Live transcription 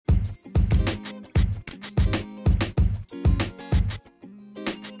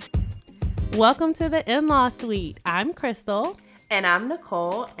Welcome to the In-Law Suite. I'm Crystal. And I'm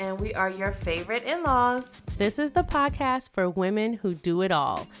Nicole, and we are your favorite in-laws. This is the podcast for women who do it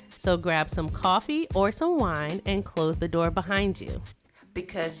all. So grab some coffee or some wine and close the door behind you.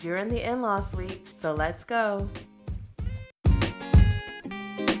 Because you're in the in-law suite, so let's go.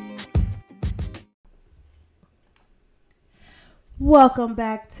 Welcome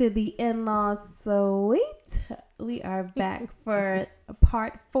back to the in-law suite. We are back for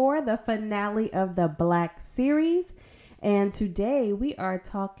part 4, the finale of the Black series. And today we are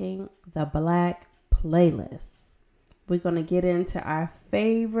talking the Black playlist. We're going to get into our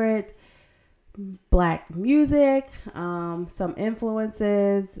favorite Black music, some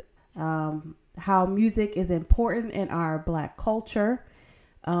influences, how music is important in our Black culture.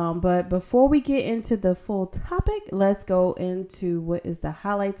 But before we get into the full topic, let's go into what is the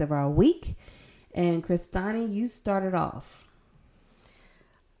highlights of our week. And Kristani, you started off.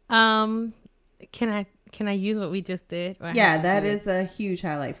 Can I use what we just did? Yeah, that is a huge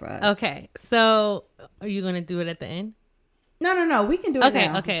highlight for us. Okay, so are you going to do it at the end? No, we can do it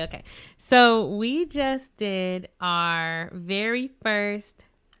now. Okay. So we just did our very first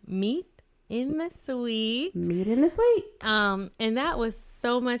Meet in the Suite. Meet in the Suite. And that was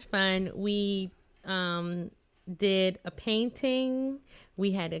so much fun. We did a painting,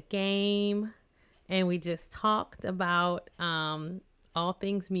 we had a game, and we just talked about all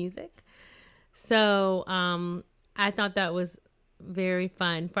things music. So I thought that was very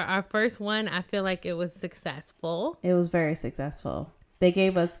fun. For our first one, I feel like it was successful. It was very successful. They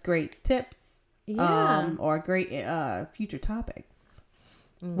gave us great tips, or great future topics,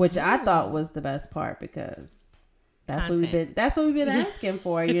 which I thought was the best part because that's what we've been asking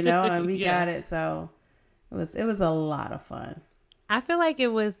for, and we got it. So it was a lot of fun. I feel like it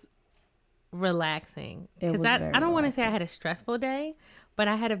was relaxing because I don't want to say I had a stressful day, but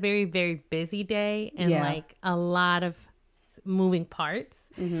I had a very, very busy day and like a lot of moving parts.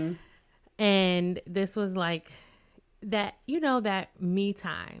 Mm-hmm. And this was like that, that me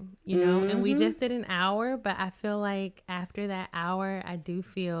time, and we just did an hour, but I feel like after that hour, I do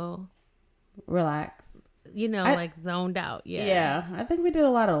feel relaxed, like zoned out. Yeah. I think we did a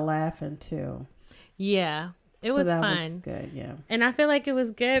lot of laughing too. Yeah. It was fun. Was good, yeah. And I feel like it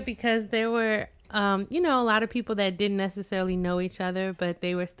was good because there were, a lot of people that didn't necessarily know each other, but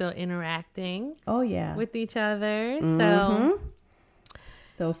they were still interacting. Oh, yeah. With each other. Mm-hmm.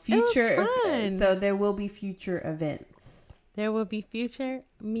 So future, so there will be future events. There will be future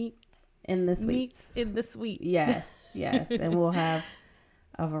meets in the suite. Yes. And we'll have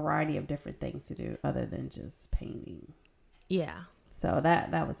a variety of different things to do other than just painting. Yeah. So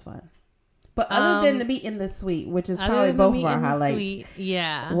that was fun. But other than the Meet in the Suite, which is probably both of our highlights.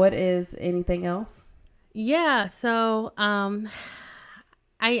 Yeah. What is anything else? Yeah. So,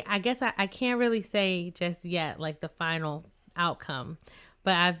 I guess I can't really say just yet, like the final outcome,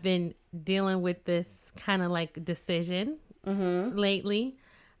 but I've been dealing with this kind of like decision lately,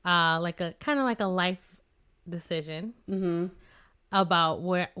 like a life decision about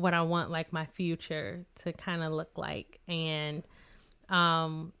what I want like my future to kind of look like. And,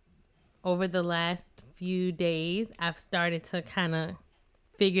 over the last few days, I've started to kind of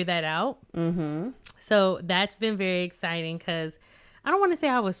figure that out. Mm-hmm. So that's been very exciting because I don't want to say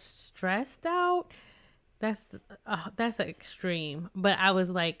I was stressed out. That's an extreme. But I was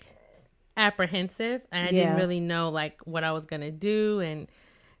like apprehensive and I didn't really know like what I was going to do. And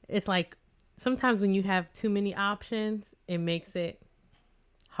it's like sometimes when you have too many options, it makes it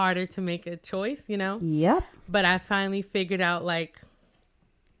harder to make a choice, Yep. But I finally figured out like,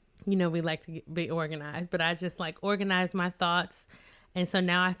 we like to be organized, but I just like organized my thoughts. And so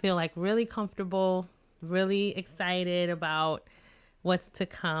now I feel like really comfortable, really excited about what's to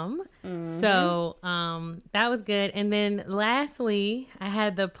come. Mm-hmm. So that was good. And then lastly, I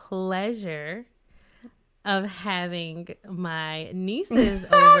had the pleasure of having my nieces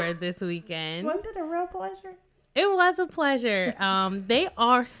over this weekend. Was it a real pleasure? It was a pleasure. They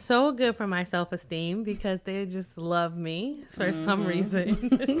are so good for my self-esteem because they just love me for some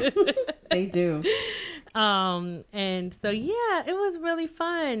reason. They do. And so, yeah, it was really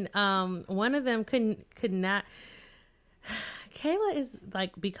fun. One of them could not. Kayla is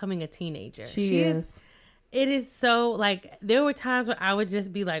like becoming a teenager. She is. It is so like, there were times where I would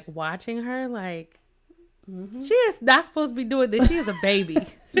just be like watching her like, she is not supposed to be doing this. She is a baby.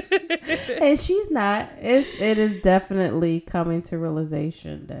 And she's not. It is definitely coming to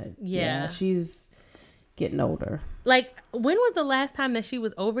realization that she's getting older. Like, when was the last time that she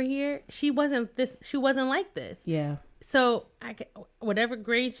was over here? She wasn't like this. Yeah. So whatever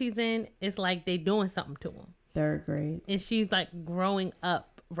grade she's in, it's like they doing something to them. 3rd grade. And she's like growing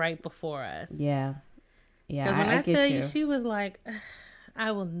up right before us. Yeah. Yeah. Because when I get tell you, she was like,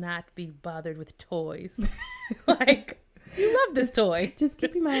 I will not be bothered with toys. Like, you love this toy. Just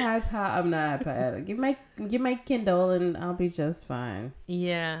give me my iPod. I'm not iPad. Give my Kindle, and I'll be just fine.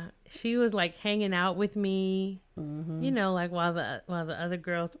 Yeah, she was like hanging out with me, you know, like while the other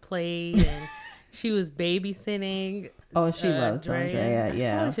girls played, and she was babysitting. Oh, she loves Andrea.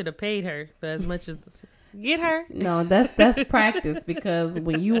 Yeah, I probably should have paid her for as much as get her. No, that's practice, because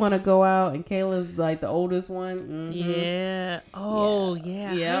when you want to go out and Kayla's like the oldest one. Yeah. Oh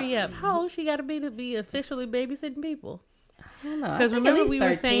yeah. Yep. Hurry up. How old she got to be officially babysitting people? I don't know. Because remember we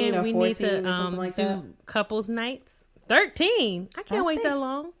were saying we need to like do that. couples nights. 13. I can't wait that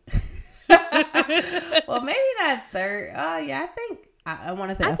long. Well, maybe not third. Yeah, I think I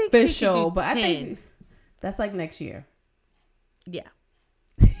want to say I think she should official, do but 10. I think that's like next year. Yeah.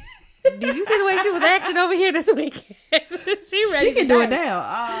 Did you see the way she was acting over here this weekend? She ready. She can do it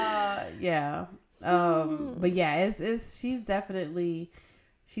now. Yeah. But yeah, it's she's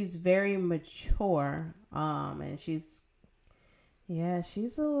very mature. And she's a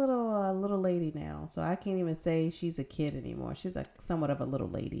little lady now. So I can't even say she's a kid anymore. She's like somewhat of a little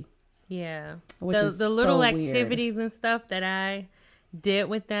lady. Yeah. Which is the little so activities and stuff that I did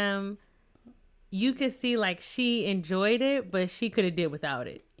with them, you could see like she enjoyed it, but she could have did without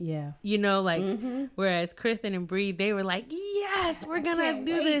it. Yeah. You know, like whereas Kristen and Bree, they were like, yes, we're gonna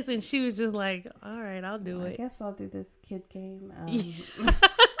do this, and she was just like, all right, I'll do it. I guess I'll do this kid game.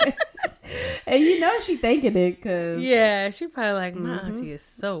 And you know she thinking it, because yeah, she probably like, my auntie is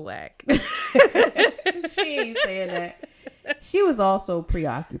so whack. She ain't saying that. She was also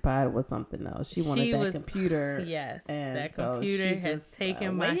preoccupied with something else. She wanted that computer. Yes, and that so computer has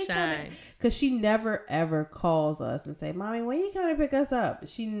taken my shine. Because she never ever calls us and say, "Mommy, when you coming to pick us up?"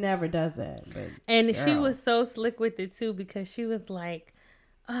 She never does that. But she was so slick with it too, because she was like,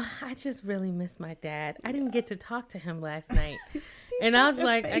 I just really miss my dad. I didn't get to talk to him last night. And I was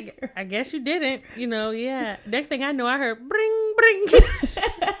like, I guess you didn't. You know, yeah. Next thing I know, I heard, bring, bring, bring,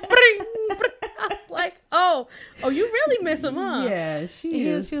 bring. I was like, oh, you really miss him, huh? Yeah, she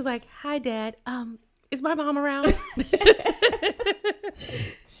is. She was like, hi, Dad. Is my mom around?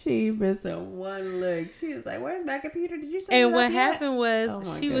 She missing one leg. She was like, where's my computer? Did you say? And what happened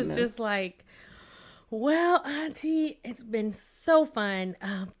was she was just like, well, Auntie, it's been so fun.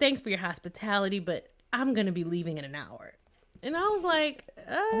 Thanks for your hospitality, but I'm going to be leaving in an hour. And I was like,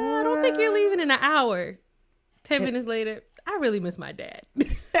 I don't think you're leaving in an hour. 10 minutes later, I really miss my dad.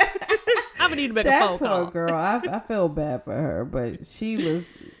 I'm going to need to make a phone call. That poor girl. I feel bad for her, but she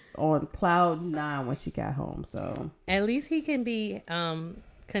was on cloud 9 when she got home. So at least he can be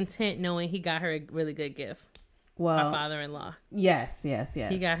content knowing he got her a really good gift. Well, my father-in-law. Yes.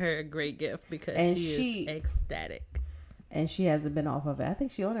 He got her a great gift because she is ecstatic. And she hasn't been off of it. I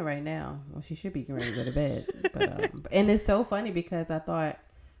think she's on it right now. Well, she should be getting ready to go to bed. But and it's so funny because I thought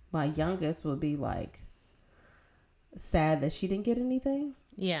my youngest would be like sad that she didn't get anything.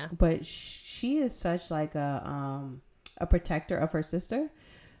 Yeah. But she is such like a protector of her sister.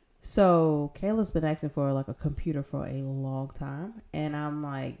 So Kayla's been asking for like a computer for a long time, and I'm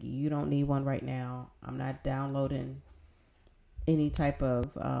like, you don't need one right now. I'm not downloading any type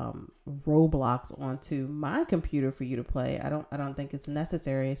of Roblox onto my computer for you to play. I don't think it's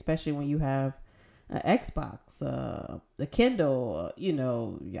necessary, especially when you have an Xbox, a Kindle,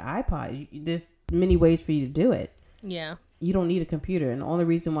 your iPod. There's many ways for you to do it. Yeah. You don't need a computer, and the only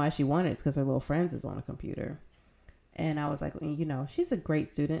reason why she wanted it is because her little friends is on a computer. And I was like, she's a great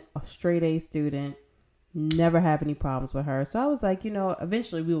student, a straight A student, never have any problems with her. So I was like,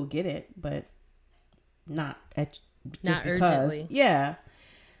 eventually we will get it, but not because. Urgently. Yeah.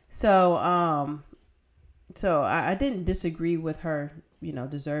 So, I didn't disagree with her,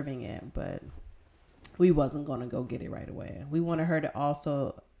 deserving it, but we wasn't going to go get it right away. We wanted her to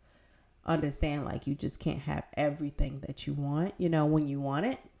also understand, like, you just can't have everything that you want, when you want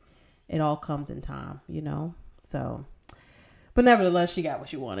it. It all comes in time, So, but nevertheless, she got what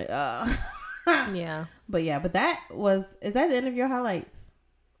she wanted. Yeah. But is that the end of your highlights?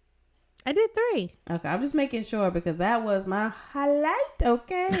 I did 3. Okay, I'm just making sure because that was my highlight.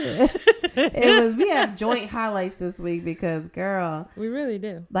 Okay. We have joint highlights this week because, girl, we really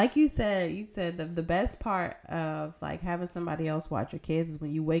do. Like you said the best part of like having somebody else watch your kids is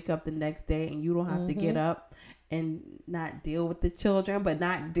when you wake up the next day and you don't have to get up and not deal with the children,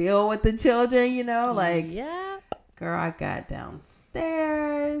 like, yeah, girl, I got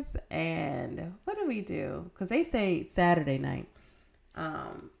downstairs and what do we do? Because they say Saturday night,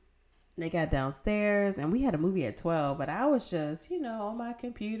 they got downstairs and we had a movie at 12, but I was just, on my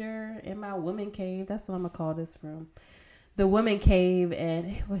computer in my woman cave. That's what I'm gonna call this room. the women cave, and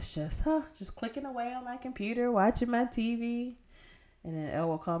it was just clicking away on my computer, watching my TV. And then El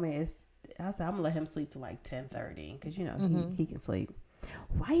will call me. I said, I'm gonna let him sleep till like 10:30 because he can sleep.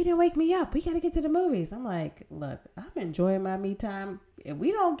 Why you didn't wake me up? We gotta get to the movies. I'm like, look, I'm enjoying my me time. If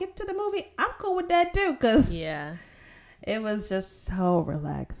we don't get to the movie, I'm cool with that too. Cause it was just so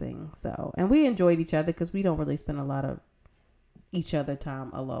relaxing. So, and we enjoyed each other because we don't really spend a lot of each other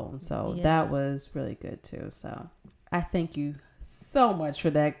time alone. So that was really good too. So I thank you so much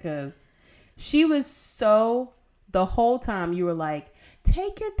for that because she was the whole time you were like,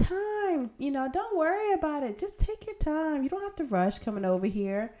 take your time, don't worry about it. Just take your time. You don't have to rush coming over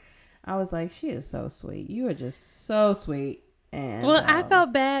here. I was like, she is so sweet. You are just so sweet. And I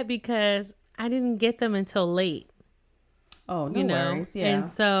felt bad because I didn't get them until late. Oh, no worries. Yeah.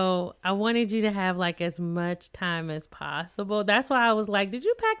 And so I wanted you to have like as much time as possible. That's why I was like, did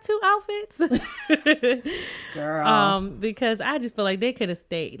you pack 2 outfits? Girl. Because I just feel like they could have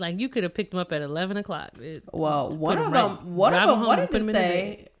stayed. Like you could have picked them up at 11 o'clock. Well, one of them wanted to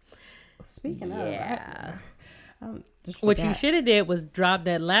say, speaking of, what you should have did was drop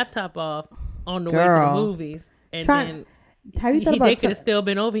that laptop off on the way to the movies. And then have you thought about they could have still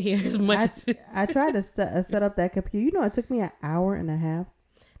been over here as much. I tried to set up that computer. It took me an hour and a half.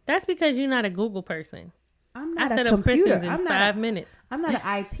 That's because you're not a Google person. I'm not I set a up computer. Kristen's in 5 minutes. I'm not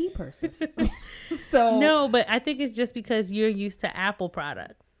an IT person. So no, but I think it's just because you're used to Apple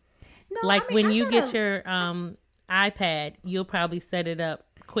products. No, like when you get your iPad, you'll probably set it up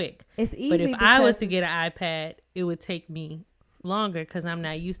quick. It's easy. But if I was to get an iPad, it would take me longer because I'm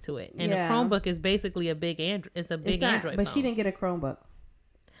not used to it. And a Chromebook is basically a big Android. It's a big Android but phone. She didn't get a Chromebook.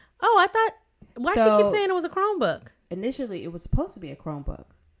 Oh, I thought. Why she keep saying it was a Chromebook? Initially, it was supposed to be a Chromebook,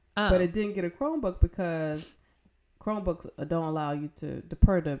 but it didn't get a Chromebook because Chromebooks don't allow you to. The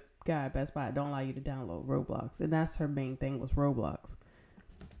per the guy at Best Buy don't allow you to download Roblox, and that's her main thing was Roblox.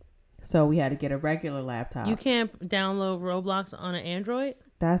 So we had to get a regular laptop. You can't download Roblox on an Android?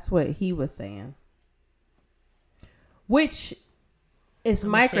 That's what he was saying. Which is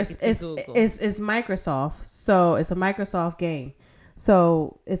Microsoft. It's Microsoft. So it's a Microsoft game.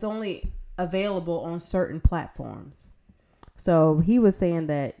 So it's only available on certain platforms. So he was saying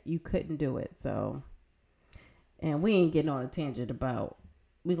that you couldn't do it. So, and we ain't getting on a tangent about,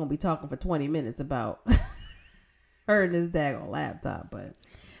 we're going to be talking for 20 minutes about her and this daggone laptop, but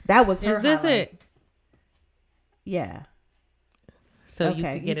that was her highlight. Is this it? Yeah. So you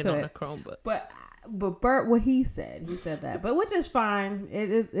could get it on a Chromebook. But Bert, what he said that, but which is fine.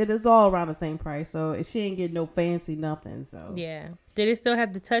 It is all around the same price, so she ain't getting no fancy nothing. So yeah, did it still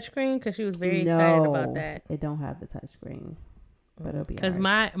have the touchscreen? Because she was very excited about that. It don't have the touchscreen, but it'll be because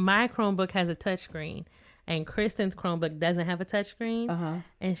my Chromebook has a touchscreen, and Kristen's Chromebook doesn't have a touchscreen.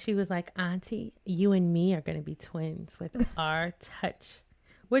 And she was like, "Auntie, you and me are gonna be twins with our touch."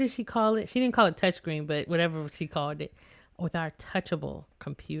 What did she call it? She didn't call it touchscreen, but whatever she called it, with our touchable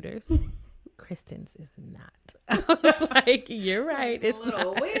computers. Kristen's is not. I was like, you're right. It's a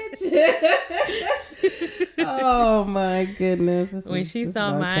little witch. Oh my goodness! When she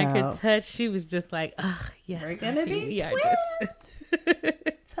saw mine could touch, she was just like, "Ugh, yes, we're gonna be twins."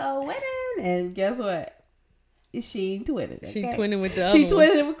 Twinning, and guess what? She ain't twinning. Okay? She twinning with the other. She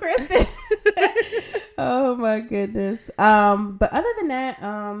twinning with Kristen. Oh my goodness. But other than that,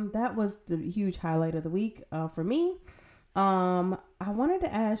 that was the huge highlight of the week for me. I wanted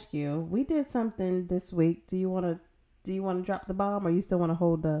to ask you, we did something this week. Do you want to drop the bomb, or you still want to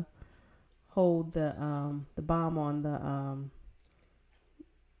hold the bomb on the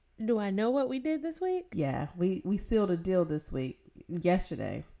Do I know what we did this week? Yeah, we sealed a deal this week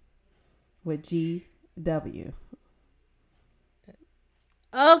yesterday with GW.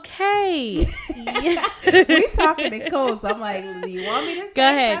 Okay. We talking in code, so I'm like, do you want me to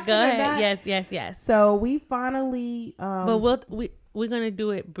say go ahead. Yes. So we finally but we're gonna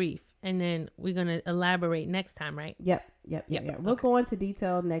do it brief, and then we're gonna elaborate next time, right? Yep. We'll go into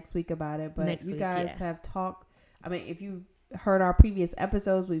detail next week about it, but you guys have talked. I mean, if you heard our previous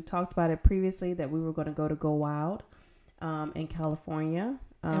episodes, we've talked about it previously that we were going to go to Go Wild in California.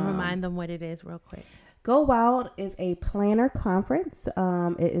 And remind them what it is real quick. Go Wild is a planner conference.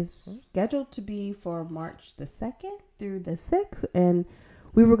 It is scheduled to be for March the 2nd through the 6th. And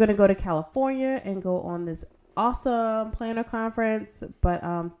we were going to go to California and go on this awesome planner conference. But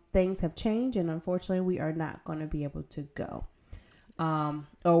things have changed. And unfortunately, we are not going to be able to go.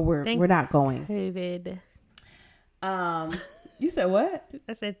 We're not going. COVID. You said what?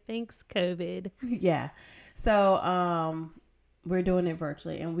 I said, thanks, COVID. Yeah. So, we're doing it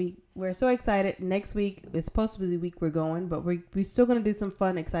virtually, and we're so excited. Next week is supposed to be the week we're going, but we're still going to do some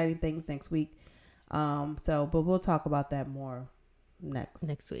fun, exciting things next week. But we'll talk about that more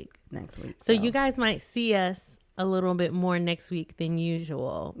next week. So you guys might see us a little bit more next week than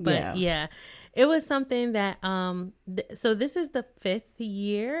usual. But yeah it was something that so this is the 5th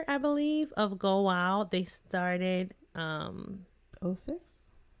year, I believe, of Go Wild. They started 06.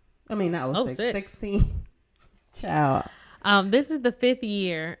 I mean, not 06, 06. 16. Child. This is the 5th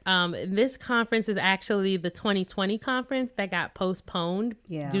year. This conference is actually the 2020 conference that got postponed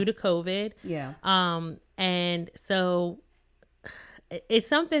due to COVID. Yeah. And so it's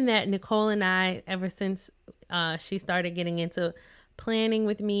something that Nicole and I, ever since she started getting into planning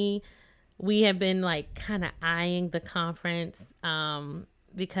with me, we have been like kind of eyeing the conference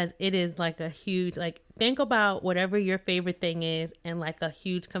because it is like a huge, like, think about whatever your favorite thing is and like a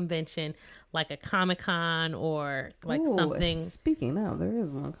huge convention like a Comic-Con or like something. Speaking of, there is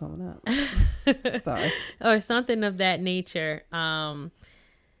one coming up. Sorry. Or something of that nature.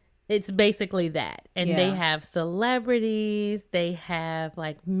 It's basically that. And they have celebrities, they have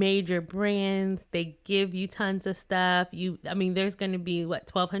like major brands, they give you tons of stuff. There's going to be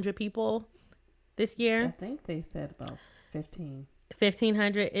 1,200 people this year. I think they said about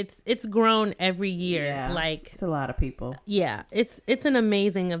 1,500. It's grown every year. Yeah, like it's a lot of people. Yeah, it's an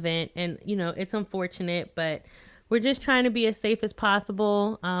amazing event, and it's unfortunate, but we're just trying to be as safe as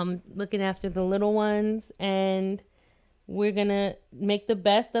possible, looking after the little ones, and we're gonna make the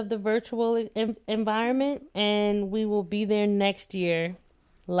best of the virtual environment, and we will be there next year,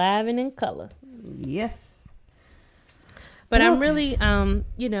 live and in color. Yes. But I'm really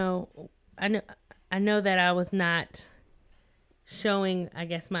I know that I was not showing, I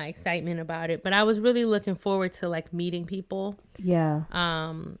guess, my excitement about it, but I was really looking forward to like meeting people. Yeah.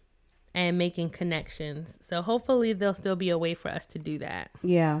 And making connections. So hopefully there'll still be a way for us to do that.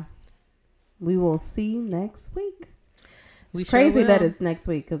 Yeah. We will see next week. It's crazy that it's next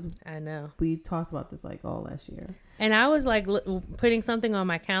week because I know we talked about this like all last year. And I was like putting something on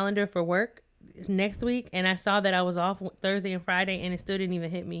my calendar for work next week, and I saw that I was off Thursday and Friday, and it still didn't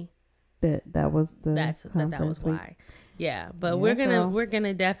even hit me. That was the that was week. Why. Yeah, but Yeah, we're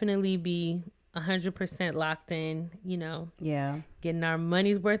gonna definitely be 100% locked in. Yeah. Getting our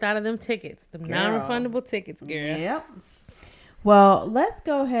money's worth out of them tickets, the non-refundable tickets, girl. Yep. Well, let's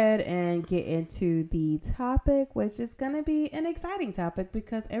go ahead and get into the topic, which is going to be an exciting topic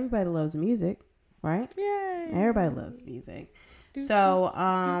because everybody loves music, right? Yay. Everybody loves music. So,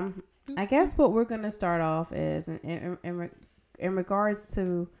 I guess what we're going to start off is in regards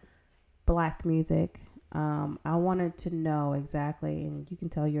to Black music. I wanted to know exactly, and you can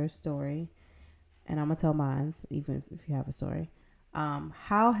tell your story, and I'm going to tell mine, even if you have a story.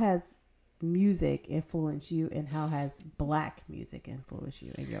 How has music influenced you, and how has Black music influenced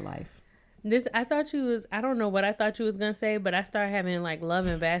you in your life? I don't know what I thought you was gonna say, but I started having like love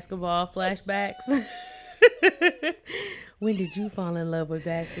and basketball flashbacks. When did you fall in love with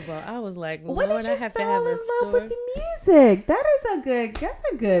basketball? I was like, Lord, I have to have a story. When did you fall in love with music? That's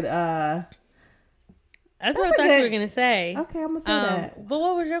a good That's what I thought you were gonna say. Okay, I'm gonna say that. But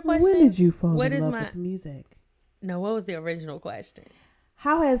what was your question? When did you fall in love with music? No, what was the original question?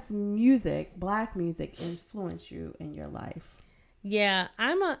 How has music, Black music, influenced you in your life? Yeah,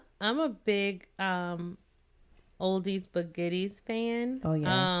 I'm a big oldies but goodies fan. Oh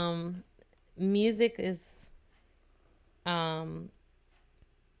yeah. Music is I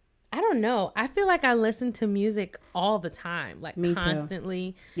don't know. I feel like I listen to music all the time, like me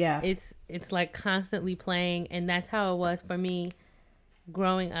constantly. Too. Yeah. It's like constantly playing, and that's how it was for me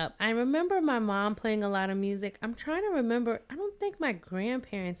growing up. I remember my mom playing a lot of music. I'm trying to remember. I don't think my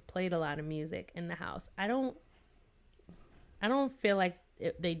grandparents played a lot of music in the house. I don't feel like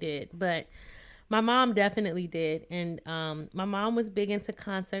they did, but my mom definitely did. And my mom was big into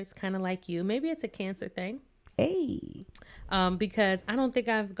concerts, kind of like you. Maybe it's a Cancer thing. Hey. Because I don't think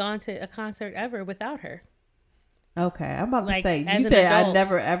I've gone to a concert ever without her. Okay, I'm about to say, you said adult, I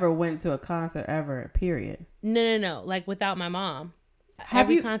never ever went to a concert ever, period. No. Like without my mom.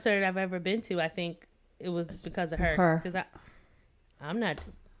 Every concert I've ever been to, I think it was because of her. Because I'm not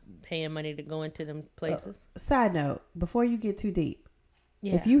paying money to go into them places. Side note, before you get too deep,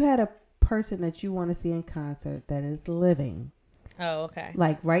 if you had a person that you want to see in concert that is living, oh, okay,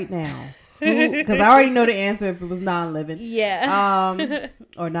 like right now, because I already know the answer if it was non-living,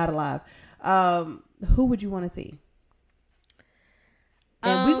 or not alive, who would you want to see?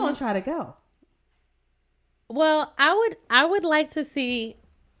 And we're gonna try to go. Well, I would like to see.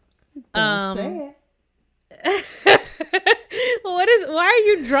 Don't say it. Why are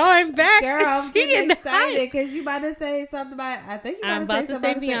you drawing back? Girl, I'm getting excited because you about to say something about. I think I'm about to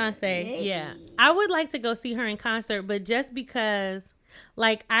say Beyonce. Yeah, I would like to go see her in concert, but just because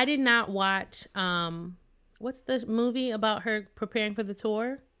Like, I did not watch, what's the movie about her preparing for the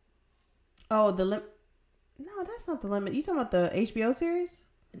tour? Oh, no, that's not The Limit. You talking about the HBO series?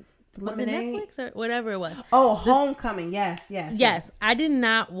 The Was it Netflix or whatever it was? Oh, Homecoming. Yes. I did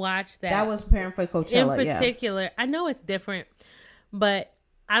not watch that. That was preparing for Coachella. In particular, I know it's different, but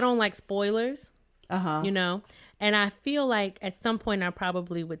I don't like spoilers. You know, and I feel like at some point I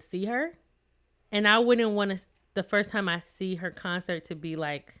probably would see her, and I wouldn't want to the first time I see her concert to be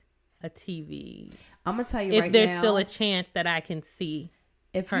like a TV. I'm gonna tell you if right there's now, still a chance that I can see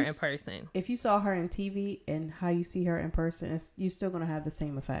her in person. If you saw her in TV and how you see her in person, you're still gonna have the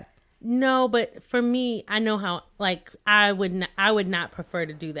same effect. No, but for me, I know how. Like, I would not prefer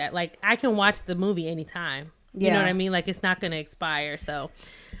to do that. Like, I can watch the movie anytime. You know what I mean? Like, it's not gonna expire. So,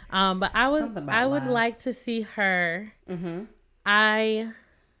 but I would like to see her. Mm-hmm. I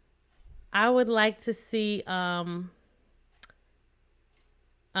would like to see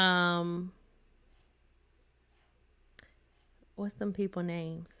what's them people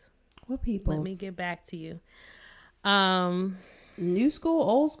names? What people? Let me get back to you. New school,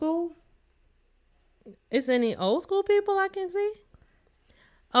 old school? Is any old school people I can see?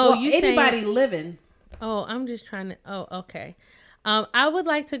 Oh, well, you anybody saying, living? Oh, I'm just trying to. Oh, okay. I would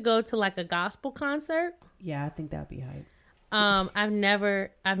like to go to like a gospel concert. Yeah, I think that'd be hype. I've never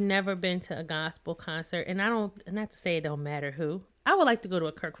been to a gospel concert, and I don't. Not to say it don't matter who. I would like to go to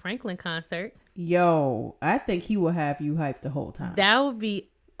a Kirk Franklin concert. Yo, I think he will have you hyped the whole time. That would be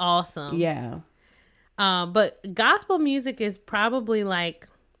awesome. Yeah. But gospel music is probably like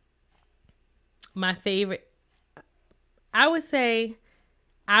my favorite. I would say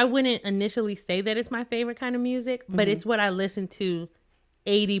I wouldn't initially say that it's my favorite kind of music, but it's what I listen to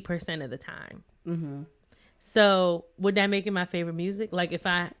 80% of the time. Mm-hmm. So would that make it my favorite music? Like if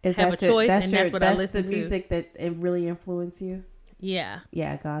I have a choice and that's what I listen to. That's the music that it really influenced you? Yeah.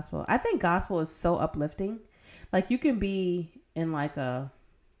 Yeah, gospel. I think gospel is so uplifting. Like you can be in like a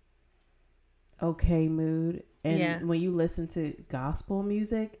okay mood, and when you listen to gospel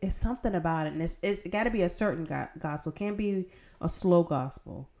music, it's something about it, and it's got to be a certain gospel. It can't be a slow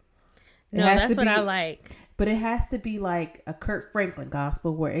gospel. No, that's what I like. But it has to be like a Kirk Franklin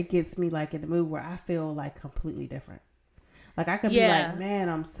gospel where it gets me like in the mood where I feel like completely different. Like I could be like, man,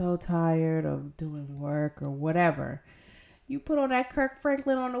 I'm so tired of doing work or whatever. You put on that Kirk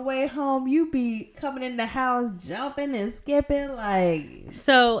Franklin on the way home, you be coming in the house jumping and skipping like.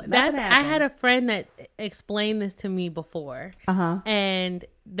 So that's I had a friend that explained this to me before, and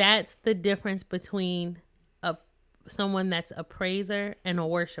that's the difference between someone that's a praiser and a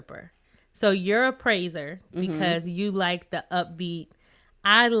worshiper. So you're a praiser because you like the upbeat.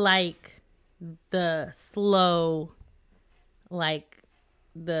 I like the slow, like.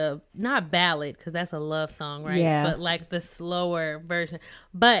 The not ballad because that's a love song, right? Yeah. But like the slower version.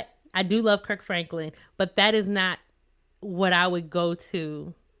 But I do love Kirk Franklin, but that is not what I would go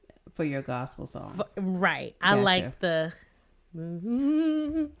to for your gospel songs. Right. Gotcha. I like the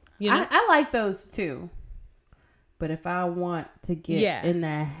you know? I like those too. But if I want to get in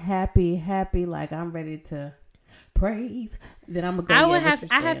that happy, like I'm ready to praise, then I'm gonna go.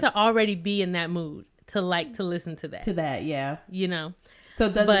 I have to already be in that mood to listen to that. To that, yeah. You know. So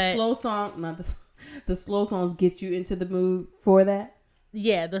does the slow song, not the slow songs, get you into the mood for that?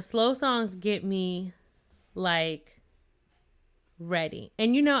 Yeah, the slow songs get me like ready.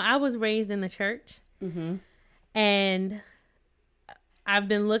 And you know, I was raised in the church, and I've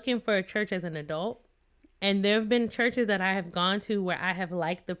been looking for a church as an adult. And there have been churches that I have gone to where I have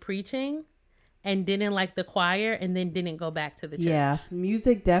liked the preaching and didn't like the choir, and then didn't go back to the church. Yeah,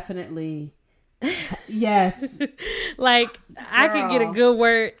 music definitely. Yes. Like I could get a good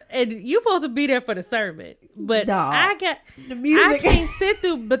word, and you're supposed to be there for the sermon, but I got the music. I can't sit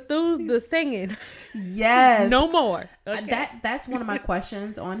through Bethesda singing. Yes. No more. Okay. That's one of my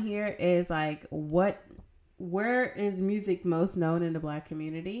questions on here is like where is music most known in the Black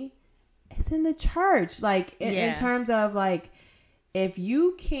community? It's in the church. Like in terms of like, if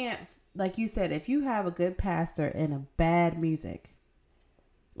you can't, like you said, if you have a good pastor and a bad music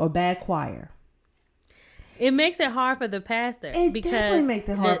or bad choir, it makes it hard for the pastor. It definitely makes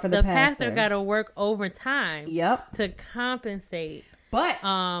it hard for the pastor. The pastor got to work overtime. Yep. To compensate. But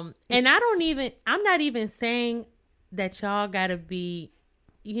and I'm not even saying that y'all got to be,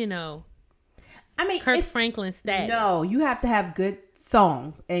 you know, I mean, Kirk Franklin status. No, you have to have good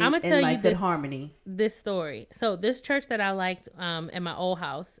songs and, I'm gonna tell you good harmony. This story. So this church that I liked in my old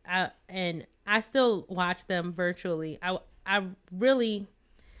house, and I still watch them virtually. I really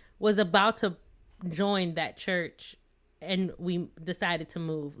was about to join that church, and we decided to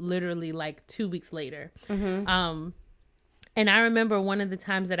move literally like 2 weeks later. And I remember one of the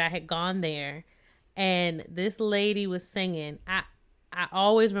times that I had gone there and this lady was singing. I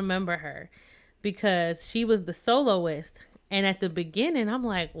always remember her because she was the soloist. And at the beginning, I'm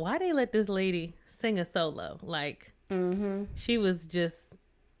like, why they let this lady sing a solo? Like, she was just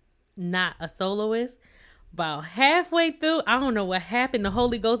not a soloist. About halfway through, I don't know what happened. The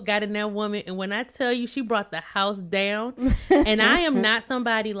Holy Ghost got in that woman. And when I tell you, she brought the house down. And I am not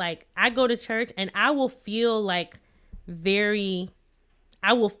somebody like, I go to church and I will feel like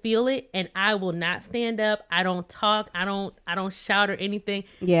I will feel it and I will not stand up. I don't talk. I don't shout or anything.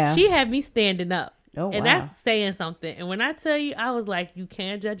 Yeah. She had me standing up. Oh, and wow. that's saying something. And when I tell you, I was like, you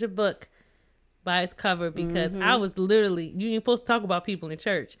can't judge a book by its cover because I was literally, you ain't supposed to talk about people in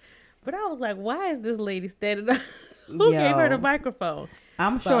church. But I was like, why is this lady standing up? Who gave her the microphone?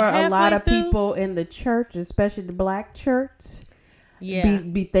 I'm sure a lot of people in the church, especially the black church,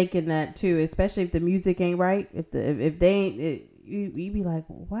 be thinking that too, especially if the music ain't right. If they ain't, you be like,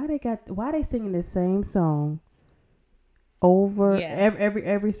 why they singing the same song over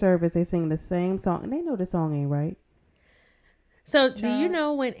every service? They sing the same song and they know the song ain't right. So do you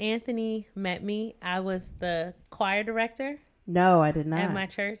know when Anthony met me, I was the choir director? No, I did not. At my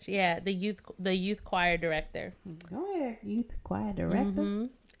church, yeah, the youth choir director. Go ahead, youth choir director.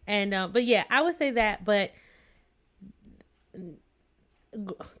 And but yeah, I would say that. But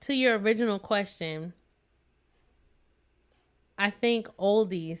to your original question, I think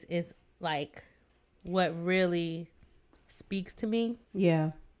oldies is like what really speaks to me.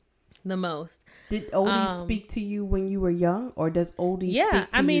 Yeah, the most. Did oldies speak to you when you were young, or does oldies? Yeah,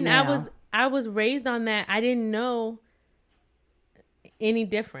 speak to you now? I was raised on that. I didn't know any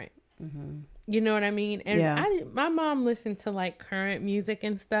different. You know what I mean? And my mom listened to like current music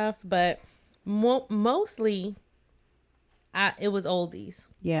and stuff, but mostly it was oldies.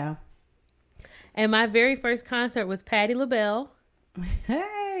 Yeah. And my very first concert was Patti LaBelle.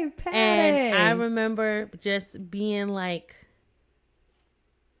 Hey, Patti. And I remember just being like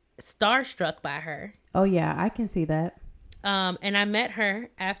starstruck by her. Oh yeah, I can see that. And I met her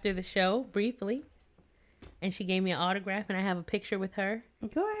after the show briefly. And she gave me an autograph, and I have a picture with her.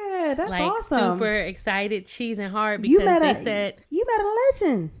 Go ahead, that's like, awesome. Super excited, cheese and heart, because they said you met a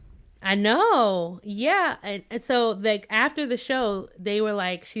legend. I know, yeah. And so, like after the show, they were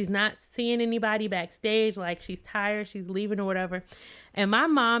like, she's not seeing anybody backstage, like she's tired, she's leaving or whatever. And my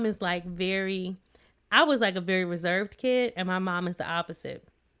mom is like I was like a very reserved kid, and my mom is the opposite.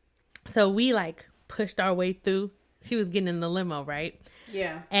 So we like pushed our way through. She was getting in the limo, right?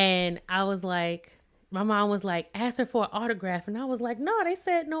 Yeah. And I was like. My mom was like, ask her for an autograph. And I was like, no, they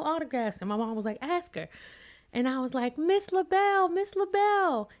said no autographs. And my mom was like, ask her. And I was like, Miss LaBelle,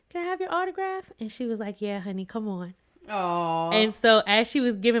 can I have your autograph? And she was like, yeah, honey, come on. Aww. And so as she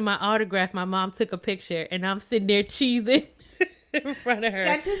was giving my autograph, my mom took a picture. And I'm sitting there cheesing in front of her.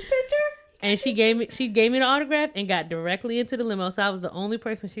 Got this picture? And she gave me the autograph and got directly into the limo. So I was the only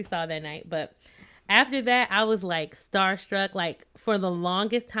person she saw that night. But after that, I was like starstruck. Like for the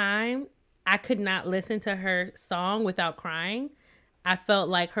longest time, I could not listen to her song without crying. I felt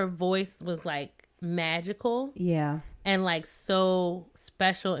like her voice was like magical. Yeah. And like so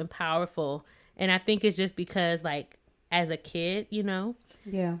special and powerful. And I think it's just because like as a kid, you know?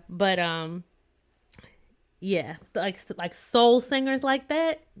 Yeah. But yeah, like soul singers like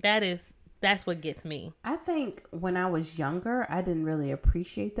that's what gets me. I think when I was younger, I didn't really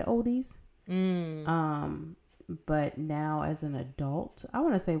appreciate the oldies. But now as an adult, I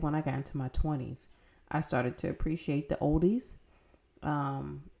want to say when I got into my 20s, I started to appreciate the oldies.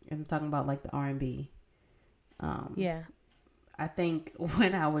 And I'm talking about like the R&B. Yeah. I think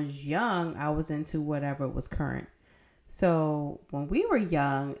when I was young, I was into whatever was current. So when we were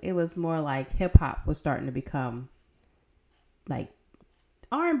young, it was more like hip hop was starting to become like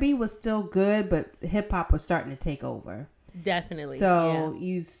R&B was still good, but hip hop was starting to take over. Definitely. So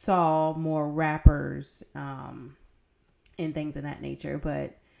you saw more rappers and things of that nature.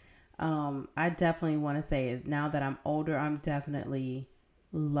 But I definitely want to say now that I'm older, I'm definitely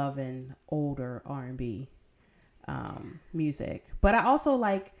loving older R&B music. But I also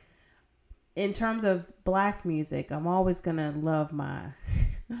like, in terms of black music, I'm always going to love my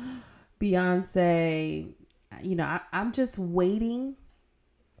Beyonce. You know, I'm just waiting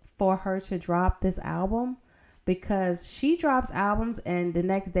for her to drop this album. Because she drops albums and the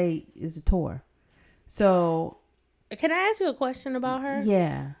next day is a tour. So, can I ask you a question about her?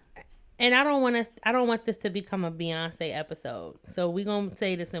 Yeah. And I don't want this to become a Beyonce episode. So we're going to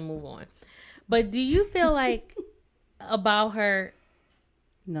say this and move on. But do you feel like about her?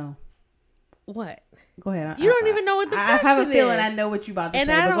 No. What? Go ahead. You don't even know what the question is. I have a feeling I know what you're about to say,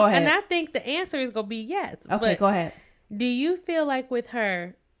 but go ahead. And I think the answer is going to be yes. Okay, go ahead. Do you feel like with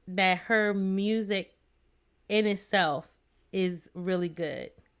her that her music in itself is really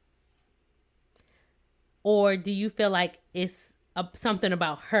good? Or do you feel like it's something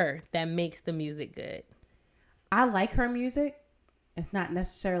about her that makes the music good? I like her music. It's not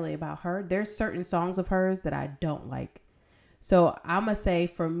necessarily about her. There's certain songs of hers that I don't like. So I'm going to say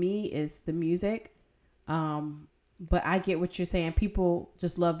for me, it's the music. But I get what you're saying. People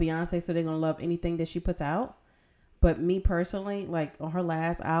just love Beyonce, so they're going to love anything that she puts out. But me personally, like on her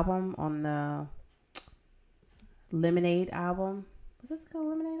last album, on the Lemonade album. Was that called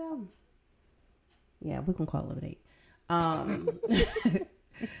Lemonade album? Yeah, we can call it Lemonade.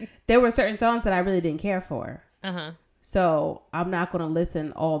 There were certain songs that I really didn't care for. Uh-huh. So I'm not going to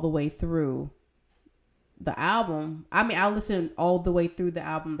listen all the way through the album. I mean, I'll listen all the way through the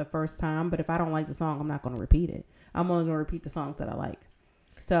album the first time, but if I don't like the song, I'm not going to repeat it. I'm only going to repeat the songs that I like.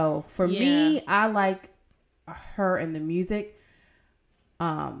 So for me, I like her and the music.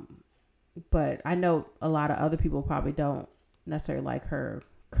 But I know a lot of other people probably don't necessarily like her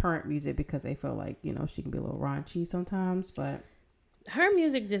current music because they feel like, you know, she can be a little raunchy sometimes, but her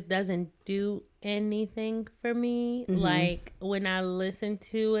music just doesn't do anything for me. Mm-hmm. Like when I listen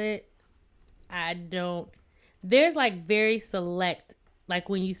to it, I don't, there's like very select, like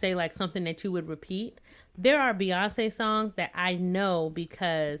when you say like something that you would repeat, there are Beyonce songs that I know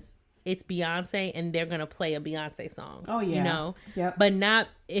because it's Beyonce and they're going to play a Beyonce song. Oh yeah. You know? Yep. But not,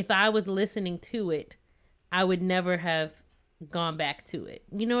 if I was listening to it, I would never have gone back to it.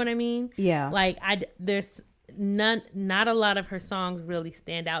 You know what I mean? Yeah. Like there's not a lot of her songs really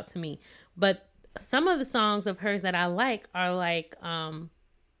stand out to me, but some of the songs of hers that I like are like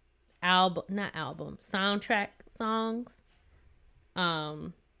soundtrack songs.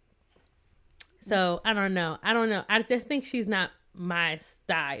 So I don't know. I just think she's not my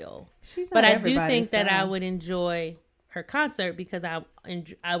style. She's not, but I do think style. that I would enjoy her concert because I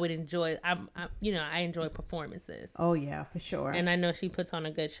would enjoy. I enjoy performances. Oh yeah, for sure. And I know she puts on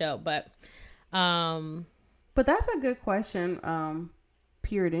a good show, but that's a good question.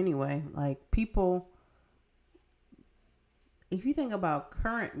 Period. Anyway, like people, if you think about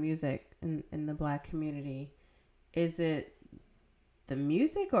current music in the Black community, is it the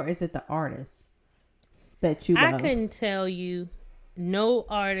music or is it the artists that you love? I couldn't tell you no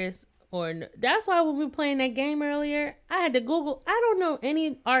artist that's why when we were playing that game earlier, I had to Google. I don't know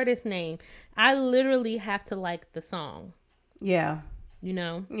any artist name. I literally have to like the song. Yeah. You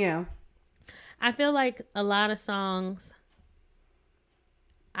know? Yeah. I feel like a lot of songs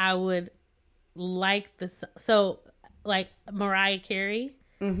I would like so like Mariah Carey.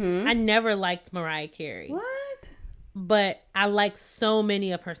 Mm-hmm. I never liked Mariah Carey. What? But I like so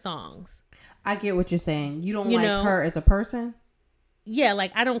many of her songs. I get what you're saying. You don't like her as a person? Yeah,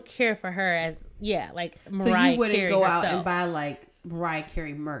 like I don't care for her as like Mariah Carey. So you wouldn't go herself. out and buy like Mariah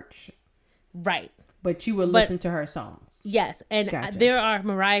Carey merch. Right. But you would listen to her songs. Yes. And gotcha. There are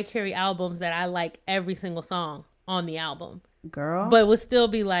Mariah Carey albums that I like every single song on the album. Girl. But would still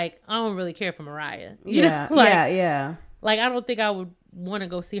be like, I don't really care for Mariah. You yeah. know? Like, yeah. Like, I don't think I would want to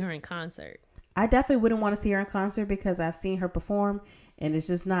go see her in concert. I definitely wouldn't want to see her in concert because I've seen her perform and it's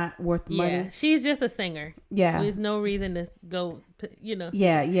just not worth the money. She's just a singer. Yeah. There's no reason to go, you know.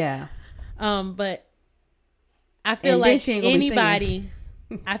 Yeah. But I feel like anybody...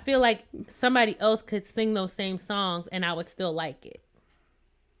 I feel like somebody else could sing those same songs and I would still like it.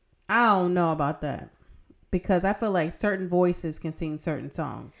 I don't know about that because I feel like certain voices can sing certain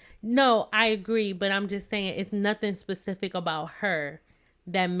songs. No, I agree, but I'm just saying it's nothing specific about her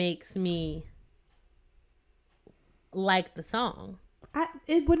that makes me like the song.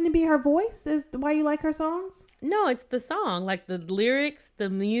 Wouldn't it be her voice is why you like her songs? No, it's the song, like the lyrics, the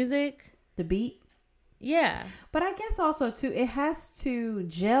music, the beat. Yeah. But I guess also, too, it has to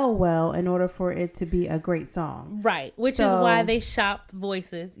gel well in order for it to be a great song. Right. Which is why they shop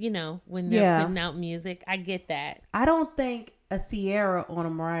voices, you know, when they're putting out music. I get that. I don't think a Ciara on a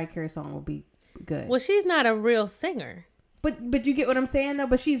Mariah Carey song will be good. Well, she's not a real singer. But you get what I'm saying, though?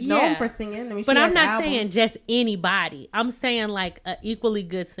 But she's known for singing. I mean, but I'm not saying just anybody. I'm saying like an equally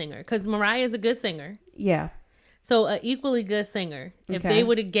good singer. Because Mariah is a good singer. Yeah. So an equally good singer. Okay. If they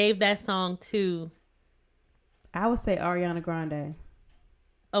would have gave that song to... I would say Ariana Grande.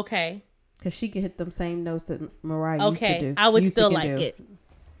 Okay. Because she can hit them same notes that Mariah used to do. I would still like it.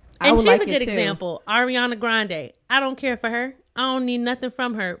 And she's a good example. Ariana Grande. I don't care for her. I don't need nothing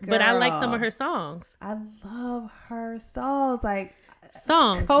from her. Girl, but I like some of her songs. I love her songs. Like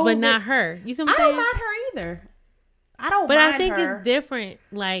songs, but not her. You see what I'm saying? I don't mind her either. I don't but mind I think her. It's different.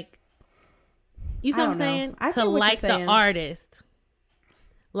 Like, you see what I'm saying? To like the artist.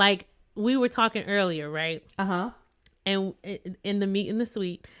 Like, we were talking earlier, right? Uh-huh. and in the meet and the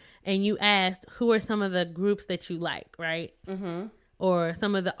sweet, and you asked who are some of the groups that you like, right? Mm-hmm. Or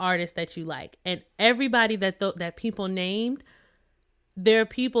some of the artists that you like, and everybody that people named, there are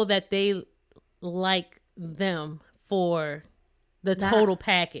people that they like them for the total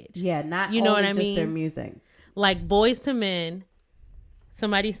package. Yeah, not you know only what I just mean? their music. Like Boyz II Men,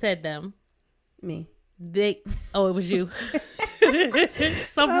 somebody said them. Me. It was you.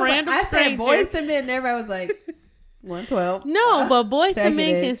 Some random I said stranger. Boyz II Men, and everybody was like 112. No, but Boyz II Men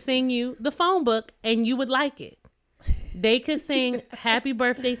it can is. sing you the phone book, and you would like it. They could sing Happy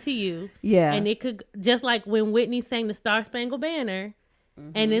Birthday to You. Yeah. And it could, just like when Whitney sang the Star Spangled Banner,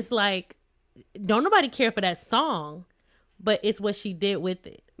 and it's like, don't nobody care for that song, but it's what she did with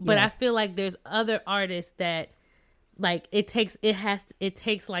it. But Yeah. I feel like there's other artists that, like, it takes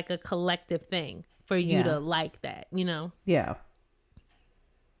like a collective thing for you Yeah. to like that, you know? Yeah.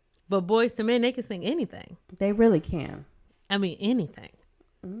 But Boyz II Men, they can sing anything. They really can. I mean, anything.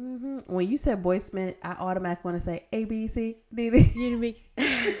 When you said Boyz II Men, I automatically want to say A, B, C, D, D. You know me?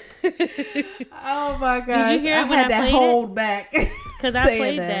 Oh my gosh. Did you hear it I when I had to played it? hold back. Because I saying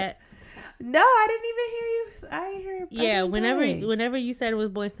played that. No, I didn't even hear you. I didn't hear Yeah, play. whenever you said it was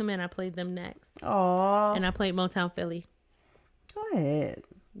Boyz II Men, I played them next. Aw. And I played Motown Philly. Go ahead.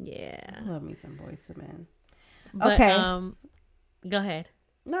 Yeah. I love me some Boyz II Men. But, Okay. Go ahead.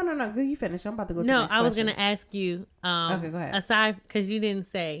 No. Go, you finish. I'm about to go to No, the next I was question. going to ask you. Okay, go ahead. Aside, because you didn't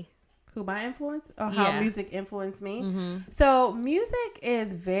say. Who my influence or how Yeah. music influenced me. Mm-hmm. So music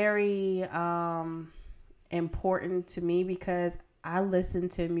is very important to me because I listen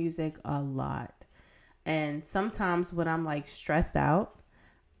to music a lot. And sometimes when I'm like stressed out,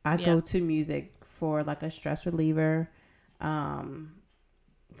 I go to music for like a stress reliever.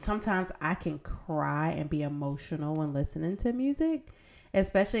 Sometimes I can cry and be emotional when listening to music,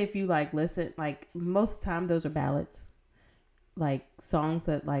 especially if you like listen, like most of the time those are ballads, like songs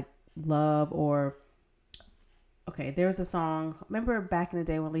that like love or okay, there's a song, remember back in the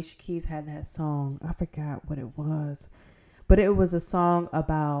day when Alicia Keys had that song, I forgot what it was, but it was a song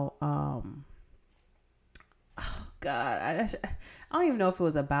about oh god, I don't even know if it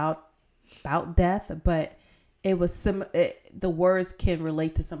was about death, but it was the words can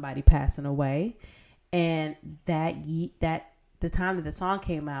relate to somebody passing away, and that the time that the song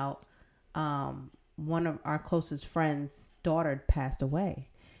came out, one of our closest friends' daughter passed away.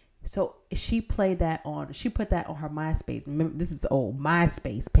 So she put that on her MySpace. Remember, this is old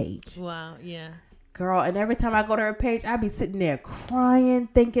MySpace page. Wow, yeah. Girl, and every time I go to her page, I'd be sitting there crying,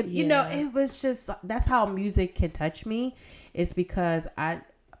 thinking, you know, Yeah. it was just, that's how music can touch me. It's because I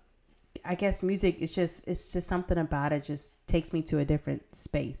guess music is it's just something about it just takes me to a different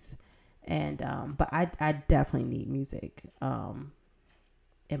space. And, but I definitely need music,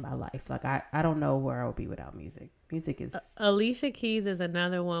 in my life. Like I don't know where I would be without music. Music is Alicia Keys is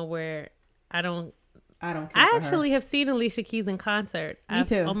another one where I don't care I for actually have seen Alicia Keys in concert. I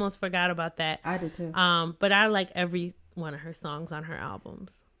too. almost forgot about that. her. I did too. But I like every one of her songs on her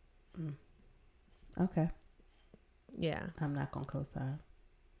albums. Okay. Yeah, I'm not gonna co-sign.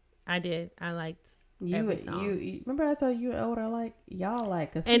 I did. I liked You every song. you remember I told you what I like? Y'all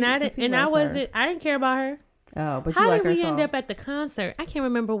like us. and I didn't care about her. Oh, but How you like did her we songs. end up at the concert? I can't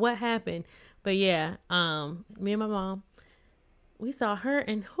remember what happened. But yeah, me and my mom, we saw her,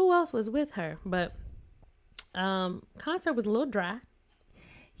 and who else was with her? But concert was a little dry,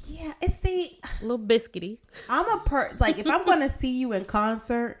 Yeah, a little biscuity. I'm like if I'm gonna see you in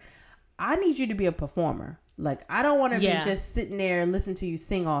concert, I need you to be a performer. Like I don't want to Yeah. be just sitting there and listen to you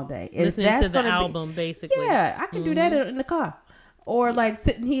sing all day. Listening to the album, basically. Yeah, I can do that in the car, or like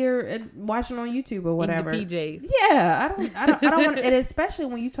sitting here and watching on YouTube or whatever. In the PJs. Yeah, I don't want, and especially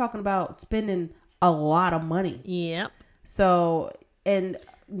when you're talking about spending a lot of money. Yep. So, and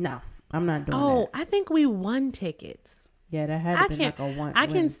no, I'm not doing Oh, that. I think we won tickets. Yeah, that had to be like a one. I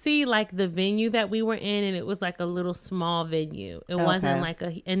can see like the venue that we were in, and it was like a little small venue. It wasn't like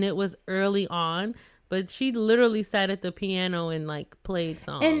and it was early on, but she literally sat at the piano and like played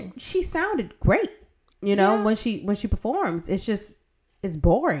songs. And she sounded great. You know, when she performs, it's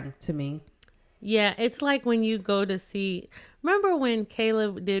boring to me. Yeah, it's like when you go to see. Remember when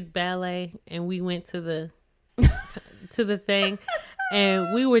Kayla did ballet and we went to the thing,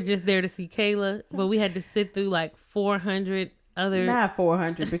 and we were just there to see Kayla, but we had to sit through like 400 other. Not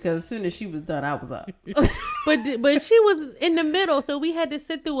 400 because as soon as she was done, I was up. But she was in the middle, so we had to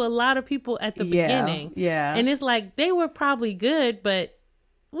sit through a lot of people at the beginning. Yeah, And it's like they were probably good, but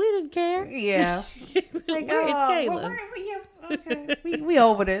we didn't care. yeah. It's Kayla. Okay, we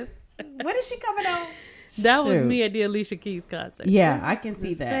over this. When is she coming on? That was Shoot. me at the Alicia Keys concert. Yeah, I can see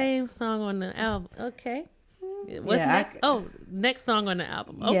The that. same song on the album. Okay. What's next? Next song on the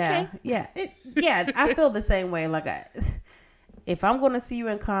album. Okay. Yeah. I feel the same way. Like, if I'm going to see you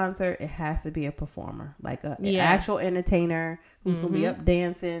in concert, it has to be a performer, like an actual entertainer who's going to be up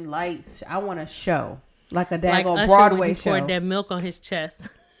dancing, lights. I want a show, like a daggone Broadway show. Poured that milk on his chest.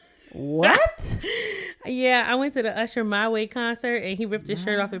 What? Yeah, I went to the Usher My Way concert and he ripped his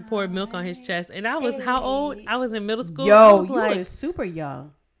shirt off and poured milk on his chest. And I was how old? I was in middle school. Yo, you were super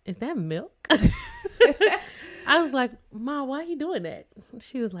young. Is that milk? I was like, Ma, why are you doing that?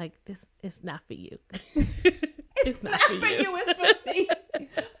 She was like, it's not for you. It's not for you. It's for me.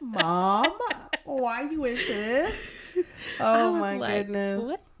 Mom, why are you into this? Oh my goodness.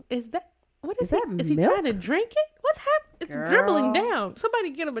 What is that? What is that? Is he trying to drink it? What's happening? It's dribbling down.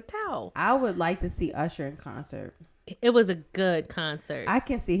 Somebody get him a towel. I would like to see Usher in concert. It was a good concert. I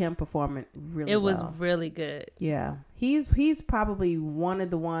can see him performing really well. It was really good. Yeah. He's probably one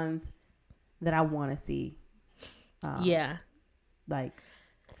of the ones that I want to see. Like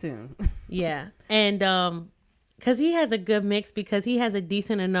soon. Yeah. And because he has a good mix, because he has a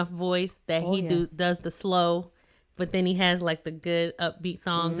decent enough voice that does the slow, but then he has like the good upbeat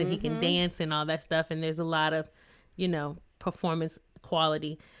songs and he can dance and all that stuff. And there's a lot of, performance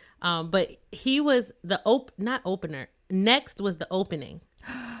quality. But he was the not opener. Next was the opening.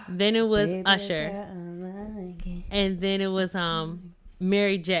 Then it was Usher. And then it was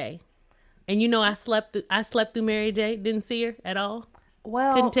Mary J. And I slept through Mary J. Didn't see her at all.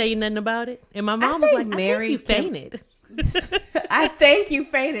 Well, couldn't tell you nothing about it. And my mom was like, I think you fainted. I think you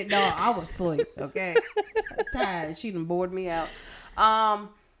fainted. No, I was asleep. Okay. I'm tired. She done bored me out.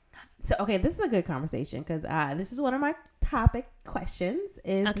 So, okay, this is a good conversation because this is one of my topic questions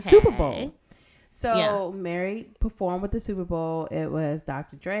is the Super Bowl. So, Mary performed with the Super Bowl. It was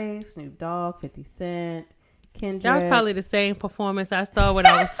Dr. Dre, Snoop Dogg, 50 Cent, Kendrick. That was probably the same performance I saw when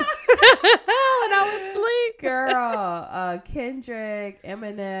I was when I was asleep. Girl, Kendrick,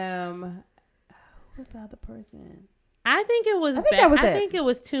 Eminem. Who was the other person? I think it was. I think it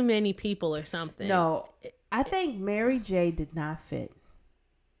was too many people or something. No, I think Mary J. did not fit.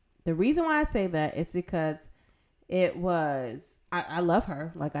 The reason why I say that is because it was. I love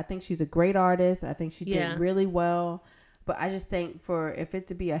her. Like, I think she's a great artist. I think she did really well. But I just think if it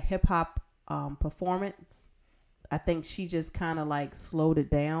to be a hip hop performance, I think she just kind of like slowed it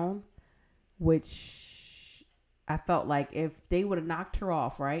down, which I felt like if they would have knocked her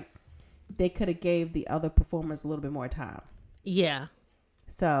off, right, they could have gave the other performers a little bit more time. Yeah.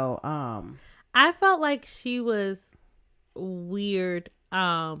 So, I felt like she was weird.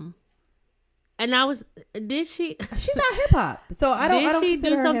 And I was, she's not hip hop. So I don't Did she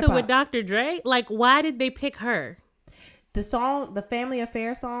do something with Dr. Dre? Like, why did they pick her? The song, the Family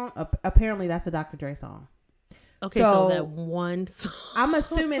Affair song, apparently that's a Dr. Dre song. Okay, so that one song. I'm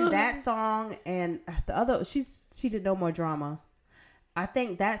assuming that song and the other, she did No More Drama. I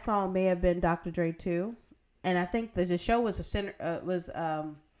think that song may have been Dr. Dre too. And I think the show was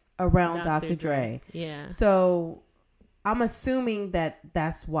around Dr. Dre. Yeah. So I'm assuming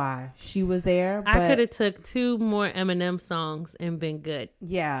that's why she was there. I could have took 2 more Eminem songs and been good.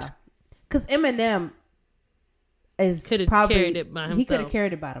 Yeah. Because Eminem is probably carried it by himself. He could have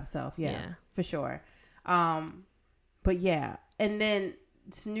carried it by himself. Yeah, for sure. But yeah. And then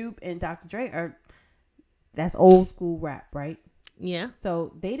Snoop and Dr. Dre that's old school rap, right? Yeah.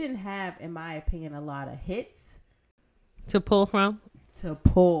 So they didn't have, in my opinion, a lot of hits to pull from.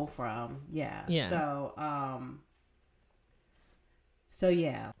 Yeah. Yeah. So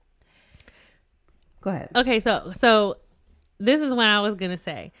yeah. Go ahead. Okay, so this is what I was gonna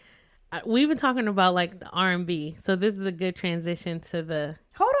say. We've been talking about like the R&B, so this is a good transition to the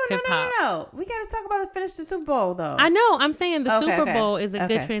hip-hop. No. We got to talk about finish the Super Bowl though. I know. I'm saying the Super Bowl is a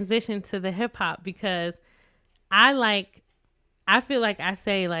good transition to the hip hop because I feel like I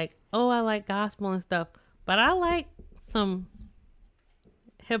say like, oh, I like gospel and stuff, but I like some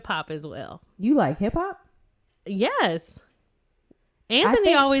hip hop as well. You like hip hop? Yes.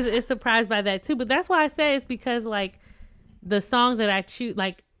 Anthony always is surprised by that too, but that's why I say it's because like the songs that I choose,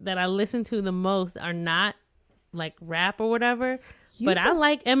 like that I listen to the most are not like rap or whatever. But I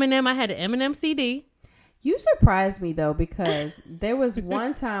like Eminem. I had an Eminem CD. You surprised me though, because there was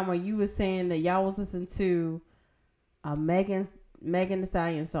one time where you were saying that y'all was listening to a Megan Thee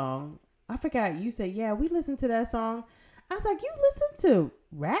Stallion song. I forgot. You said, yeah, we listened to that song. I was like, you listen to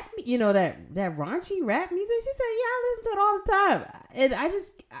rap, that raunchy rap music? She said, yeah, I listen to it all the time. And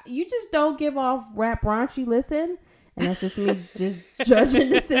you just don't give off rap raunchy listen. And that's just me just judging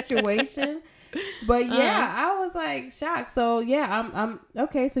the situation. But yeah, I was like shocked. So yeah, I'm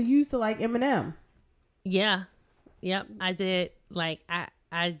okay. So you used to like Eminem. Yeah. Yep. I did. Like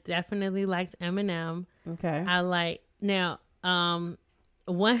I definitely liked Eminem. Okay. I like now.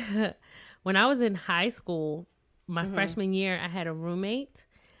 When when I was in high school, my freshman year, I had a roommate,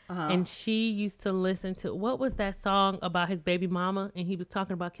 and she used to listen to what was that song about his baby mama, and he was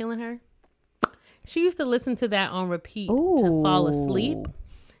talking about killing her. She used to listen to that on repeat to fall asleep.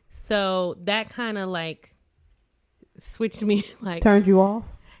 So that kind of like switched me like turned you off.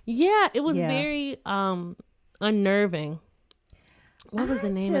 Yeah, it was very unnerving. What was the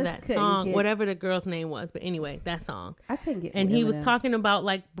name of that song? Whatever the girl's name was, but anyway, that song. I couldn't get. And he was talking about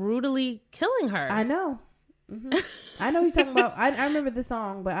like brutally killing her. I know. I know what you're talking about. I remember the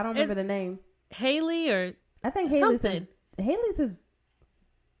song, but I don't remember the name. Haley or I think Haley's his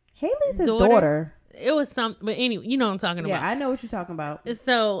daughter. It was something, but anyway, you know what I'm talking about. Yeah, I know what you're talking about.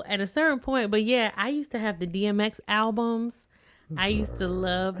 So at a certain point, but yeah, I used to have the DMX albums. I used to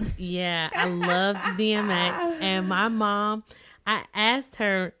love, I loved DMX. And my mom, I asked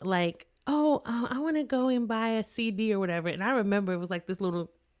her like, I want to go and buy a CD or whatever. And I remember it was like this little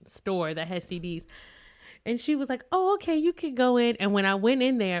store that had CDs. And she was like, oh, okay, you could go in. And when I went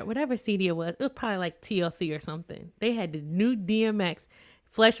in there, whatever CD it was probably like TLC or something. They had the new DMX.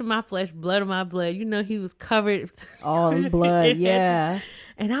 Flesh of my flesh, blood of my blood. You know, he was covered. All in blood, yeah.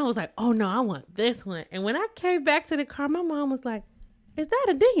 And I was like, oh, no, I want this one. And when I came back to the car, my mom was like, is that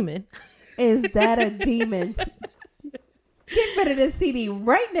a demon? Is that a demon? Get rid of this CD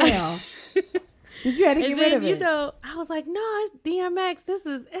right now. Did you have to get rid of it? You know, I was like, no, it's DMX.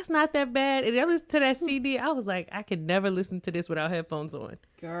 It's not that bad. And I listened to that CD. I was like, I could never listen to this without headphones on.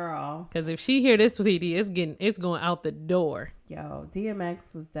 Girl. Because if she hear this CD, it's going out the door. Yo,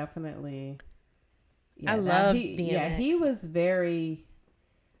 DMX was definitely. I love DMX. Yeah, he was very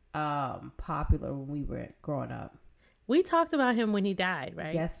popular when we were growing up. We talked about him when he died,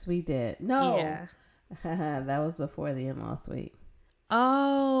 right? Yes, we did. No. Yeah. That was before the in-law suite.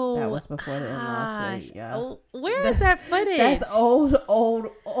 Oh, that was before the in-law suite. Yeah. Oh, where is that footage? That's old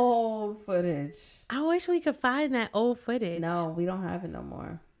footage. I wish we could find that old footage. No, we don't have it no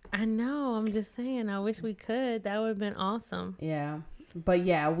more. I know. I'm just saying. I wish we could. That would have been awesome. Yeah, but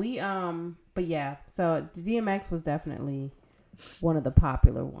yeah, So DMX was definitely one of the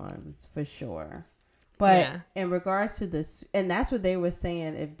popular ones for sure. But in regards to this, and that's what they were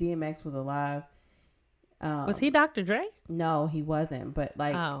saying. If DMX was alive. Was he Dr. Dre? No, he wasn't. But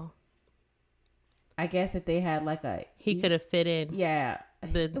like, I guess if they had like he could have fit in. Yeah,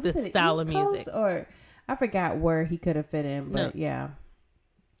 the style of music, or I forgot where he could have fit in. But yeah,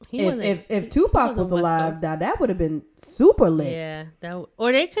 if Tupac was alive, now that would have been super lit. Yeah,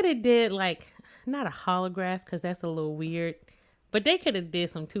 or they could have did like not a holograph because that's a little weird, but they could have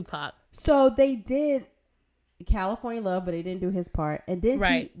did some Tupac. So they did California Love, but they didn't do his part. And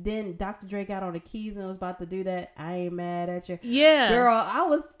then then Dr. Dre got on the keys and was about to do that. I ain't mad at you. Yeah. Girl, I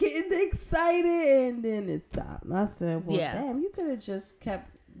was getting excited and then it stopped. And I said, well, damn, you could have just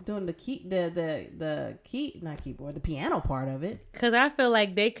kept doing the piano part of it. Because I feel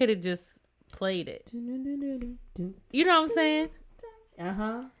like they could have just played it. You know what I'm saying?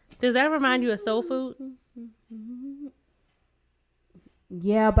 Uh-huh. Does that remind you of Soul Food?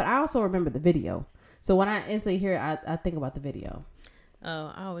 Yeah, but I also remember the video. So when I instantly hear it, I think about the video.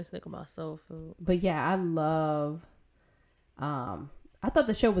 Oh, I always think about Soul Food. But yeah, I love. I thought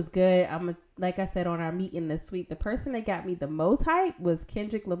the show was good. Like I said on our meet in the suite, the person that got me the most hype was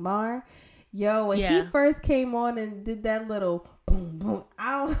Kendrick Lamar. Yo, when he first came on and did that little boom boom,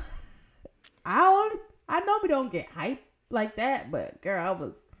 I know we don't get hype like that, but girl, I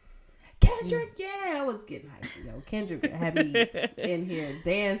was. Kendrick, I was getting hyped. Yo, Kendrick had me in here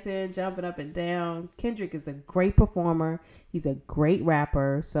dancing, jumping up and down. Kendrick is a great performer. He's a great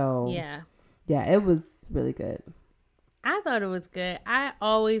rapper. So yeah, it was really good. I thought it was good. I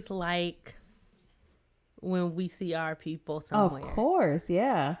always like when we see our people somewhere. Of course,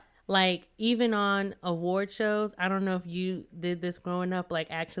 yeah. Like even on award shows, I don't know if you did this growing up, like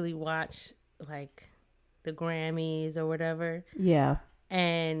actually watch like the Grammys or whatever. Yeah.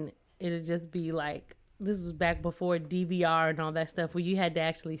 And it'll just be like, this was back before DVR and all that stuff where you had to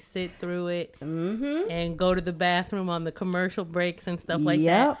actually sit through it and go to the bathroom on the commercial breaks and stuff like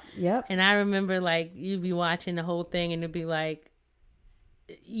that. Yep. And I remember like you'd be watching the whole thing and it'd be like,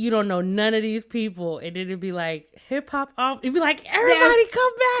 you don't know none of these people. And then it'd be like hip hop off. It'd be like, everybody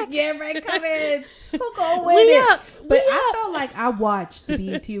come back. Yeah, right, come in. Who gonna win it? But I felt like I watched the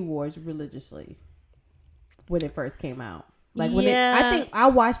BET Awards religiously when it first came out. Like when I think I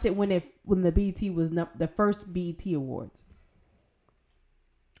watched it when the BET was the first BET Awards.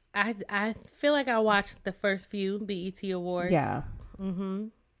 I feel like I watched the first few BET Awards. Yeah.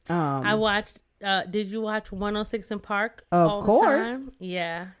 I watched. Did you watch 106 in Park? Of course.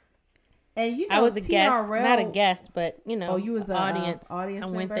 Yeah. And you know, I was a guest, TRL, not a guest, but you know, oh, you was an an audience. audience I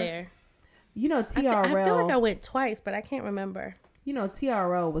went member? there. You know, TRL. I feel like I went twice, but I can't remember. You know,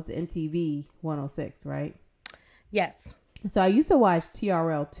 TRL was MTV 106, right? Yes. So I used to watch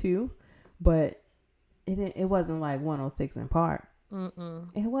TRL too, but it wasn't like 106 in Park. It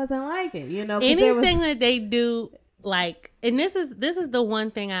wasn't like it, you know. Anything that they do, like, and this is the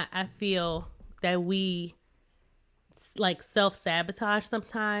one thing I feel that we like self-sabotage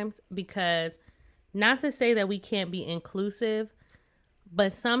sometimes, because not to say that we can't be inclusive,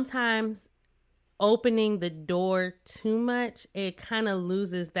 but sometimes opening the door too much, it kind of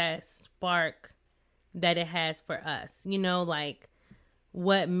loses that spark that it has for us, you know, like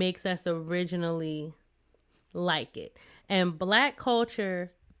what makes us originally like it. And Black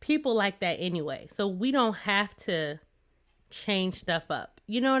culture, people like that anyway, so we don't have to change stuff up,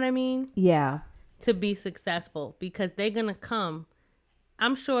 you know what I mean? Yeah. To be successful, because they're gonna come.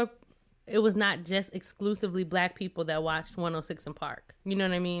 I'm sure it was not just exclusively Black people that watched 106 in Park, you know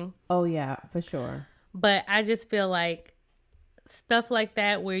what I mean? Oh yeah, for sure. But I just feel like stuff like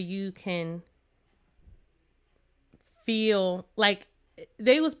that, where you can feel like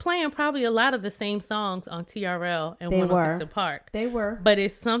they was playing probably a lot of the same songs on TRL and 106 in Park. They were. But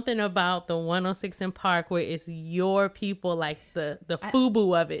it's something about the 106 in Park where it's your people, like the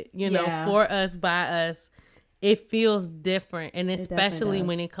FUBU of it, you know, for us, by us. It feels different, and especially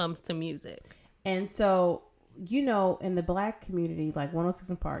when it comes to music. And so, you know, in the Black community, like 106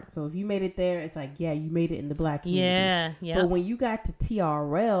 in Park, so if you made it there, it's like, yeah, you made it in the Black community. Yeah, yeah. But when you got to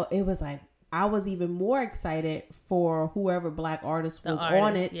TRL, it was like, I was even more excited for whoever Black artist was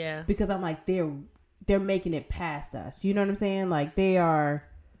on it, because I'm like, they're making it past us. You know what I'm saying? Like, they are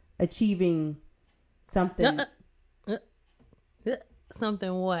achieving something.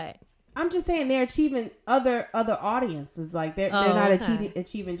 Something what? I'm just saying they're achieving other audiences. Like they're not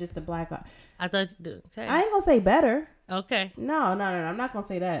achieving just the Black. I thought you did. Okay. I ain't gonna say better. Okay. No. I'm not gonna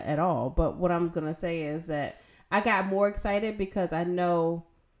say that at all. But what I'm gonna say is that I got more excited because I know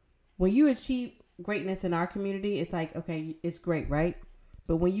when you achieve greatness in our community, it's like, okay, it's great, right?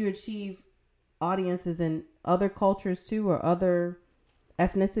 But when you achieve audiences in other cultures too, or other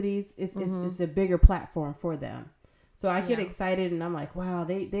ethnicities, it's a bigger platform for them. So I get excited, and I'm like, wow,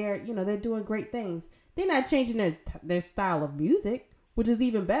 they're doing great things. They're not changing their style of music, which is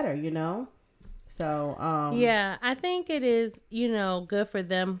even better, you know. So yeah, I think it is, good for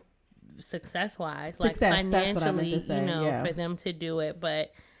them success wise, like financially, for them to do it.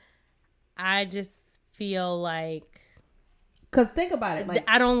 But I just feel like, because think about it, like,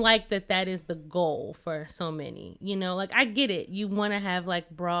 I don't like that is the goal for so many, like, I get it. You want to have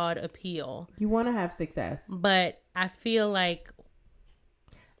like broad appeal. You want to have success. But I feel like,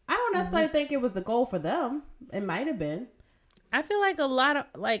 I don't necessarily think it was the goal for them. It might have been. I feel like a lot of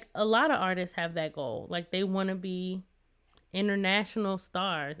artists have that goal. Like, they want to be international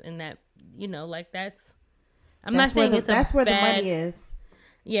stars, and that, like, that's not saying that's where the money is.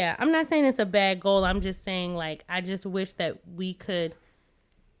 Yeah, I'm not saying it's a bad goal. I'm just saying, like, I just wish that we could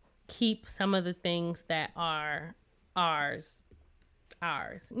keep some of the things that are ours.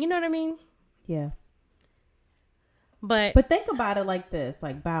 You know what I mean? Yeah. But think about it like this,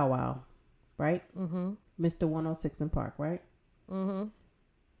 like Bow Wow, right? Mm-hmm. Mr. 106 in Park, right? Mm-hmm.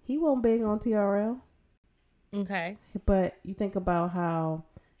 He wasn't big on TRL. Okay. But you think about how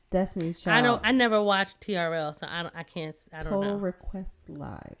Destiny's Child. I never watched TRL, so I don't know. Total Request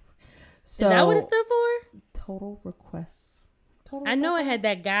Live. So, is that what it stood for? Total Request. I know it had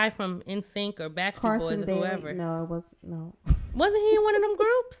that guy from NSYNC or Backstreet Boys or whoever. No, it was no. Wasn't he in one of them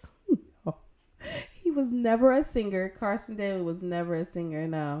groups? No. He was never a singer. Carson Daly was never a singer.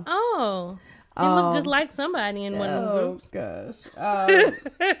 No. Oh. He looked just like somebody in one of them groups. Oh gosh.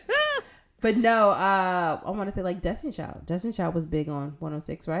 But no, I want to say like Destiny Child. Destiny Child was big on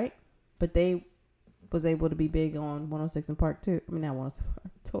 106, right? But they was able to be big on 106 in Park too. I mean, not 106,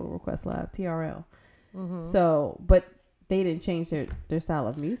 Total Request Live, TRL. Mm-hmm. So, but they didn't change their style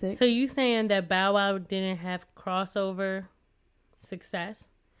of music. So you saying that Bow Wow didn't have crossover success?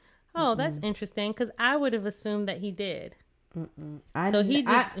 Oh, that's interesting, because I would have assumed that he did. So he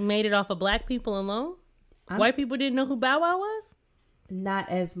just made it off of Black people alone? White people didn't know who Bow Wow was? Not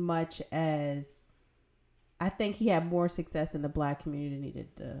as much as, I think he had more success in the Black community than he did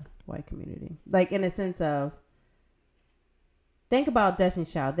the white community. Like, in a sense of, think about Destiny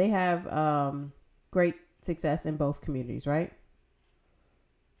Child. They have great success in both communities, right?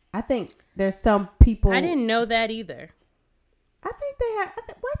 I think there's some people. I didn't know that either. I think they have.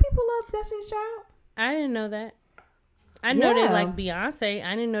 White people love Destiny's Child. I didn't know that. I know they like Beyonce.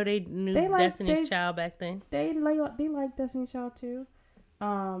 I didn't know they knew Destiny's Child back then. They like Destiny's Child too.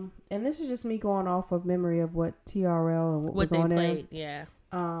 And this is just me going off of memory of what TRL and what was they on played, there.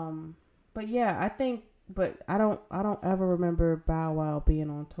 yeah. But yeah, I think, but I don't ever remember Bow Wow being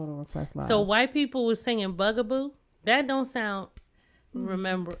on Total Request Live. So white people was singing Bugaboo. That don't sound. I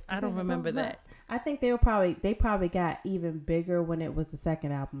don't remember that. I think they probably got even bigger when it was the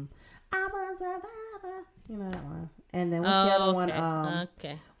second album. I was a survivor, you know that one. And then what's the other one?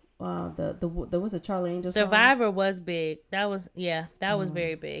 Okay. There was a Charlie Angel Survivor song. was big. That was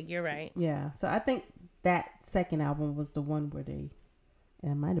very big. You're right. Yeah. So I think that second album was the one where it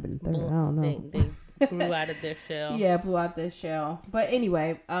might have been the third. I don't know. They grew out of their shell. Yeah, blew out their shell. But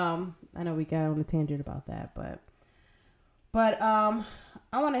anyway, I know we got on a tangent about that, but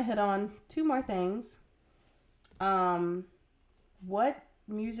I want to hit on two more things. What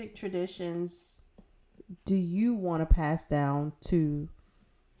music traditions do you want to pass down to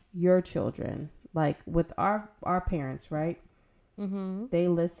your children? Like with our parents, right? Mm-hmm. They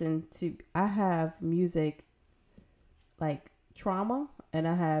listen to. I have music like trauma, and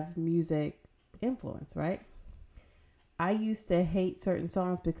I have music influence, right? I used to hate certain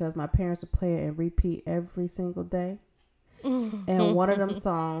songs because my parents would play it and repeat every single day. And one of them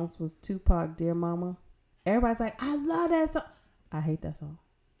songs was Tupac, Dear Mama. Everybody's like, I love that song. I hate that song.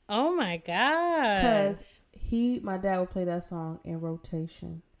 Oh my gosh. Because my dad would play that song in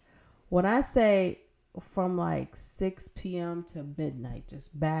rotation. When I say from like 6 p.m. to midnight,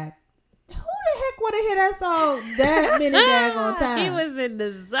 just back, who the heck want to hear that song that many daggone times? He was in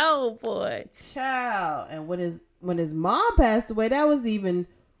the zone, boy. Child. And when his mom passed away, that was even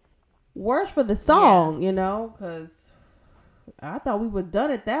worse for the song, you know, because I thought we were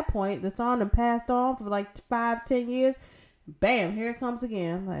done at that point. The song had passed on for like 5-10 years. Bam, here it comes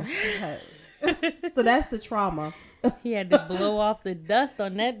again. Like, so that's the trauma. He had to blow off the dust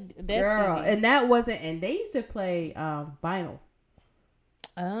on that girl. CD. And that wasn't. And they used to play vinyl.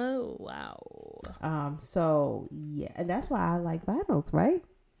 Oh wow. So yeah, and that's why I like vinyls, right?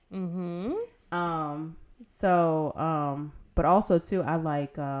 Mm-hmm. But also too, I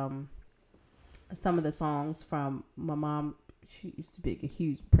like some of the songs from my mom. She used to be a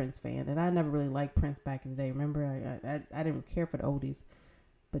huge Prince fan, and I never really liked Prince back in the day. Remember, I didn't care for the oldies,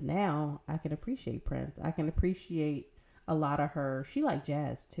 but now I can appreciate Prince. I can appreciate a lot of her. She liked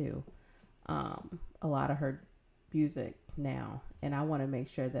jazz too, a lot of her music now, and I want to make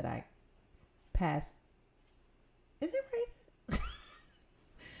sure that I pass. Is it rain?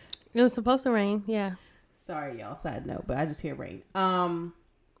 It was supposed to rain. Yeah. Sorry, y'all. Side note, but I just hear rain.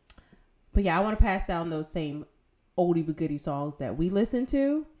 But yeah, I want to pass down those same oldie but goodie songs that we listen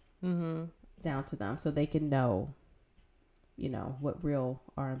to down to them, so they can know, you know, what real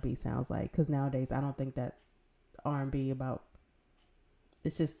R&B sounds like. Because nowadays, I don't think that R&B about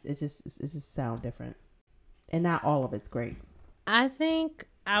it's just sound different, and not all of it's great. I think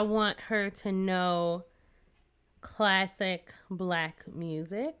I want her to know classic Black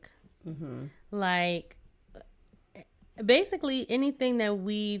music, like basically anything that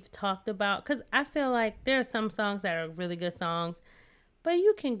we've talked about, because I feel like there are some songs that are really good songs, but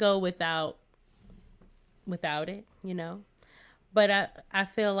you can go without it, you know. But I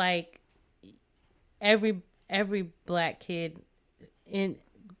feel like every Black kid in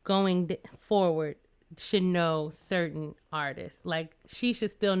going forward should know certain artists. Like, she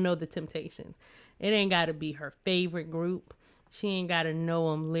should still know the Temptations. It ain't got to be her favorite group. She ain't got to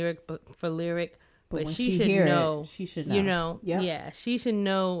know them lyric for lyric. But she should know. She should know. You know, yeah, she should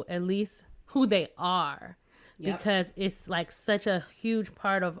know at least who they are. Yep. Because it's like such a huge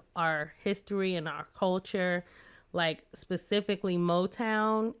part of our history and our culture. Like, specifically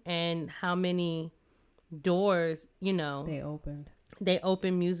Motown, and how many doors, you know, they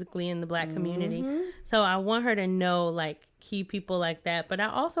opened musically in the Black community. So I want her to know, like, key people like that. But I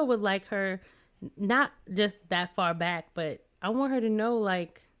also would like her, not just that far back, but I want her to know,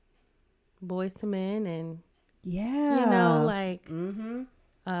 like, Boyz II Men, and you know, like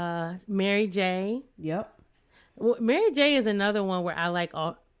Mary J. Yep. Well, Mary J is another one where I liked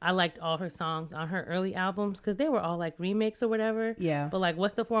all her songs on her early albums, because they were all like remix or whatever. Yeah. But like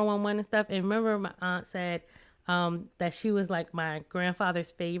What's the 411 and stuff. And remember, my aunt said that she was like my grandfather's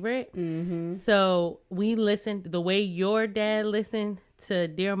favorite. So we listened the way your dad listened to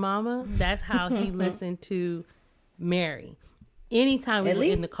Dear Mama. That's how he listened to Mary. Anytime we were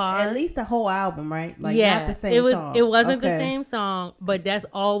in the car. At least the whole album, right? Like, not the same song. It wasn't the same song, but that's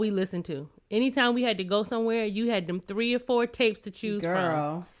all we listened to. Anytime we had to go somewhere, you had them 3 or 4 tapes to choose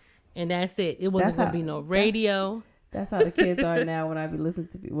from. And that's it. It wasn't going to be no radio. That's how the kids are now. When I be listening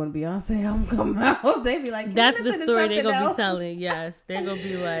to when Beyonce album come out, they be like, that's the story they're going to be telling. Yes. They're going to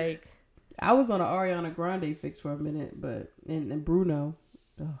be like. I was on an Ariana Grande fix for a minute, and Bruno.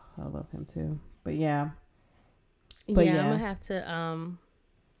 Oh, I love him too. But yeah. I'm gonna have to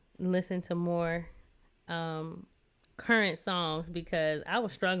listen to more current songs because I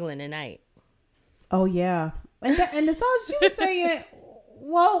was struggling tonight. Oh yeah, and the songs you were saying,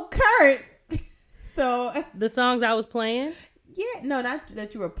 well, Kurt. So the songs I was playing. Yeah, no, not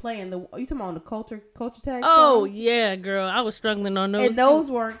that you were playing. You talking about the culture tag? Oh songs? yeah, girl, I was struggling on those. And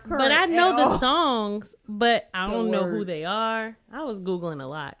those weren't current. But I know the songs, but I don't know who words. they are. I was Googling a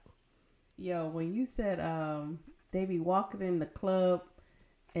lot. Yo, when you said they be walking in the club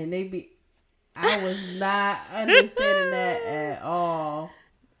and I was not understanding that at all.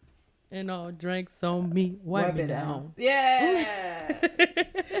 And all drinks on me, wipe it down. Yeah.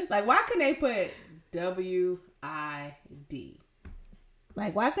 Like, why couldn't they put WID?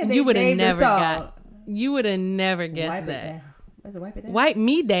 Like, why couldn't they You would have name never the song? got. You would have never guessed Wipe that. It down. What's it? Wipe it down. Wipe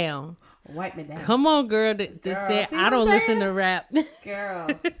me down. Wipe me down. Come on, girl. That said, see I what don't I'm listen saying? to rap. Girl,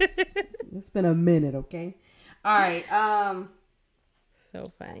 it's been a minute, okay? All right.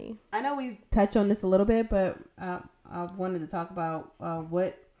 So funny. I know we touched on this a little bit, but I wanted to talk about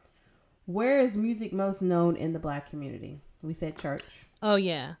where is music most known in the Black community? We said church. Oh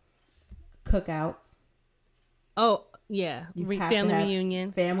yeah. Cookouts. Oh yeah. Family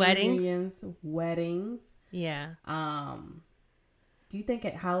reunions. Weddings. Yeah. Do you think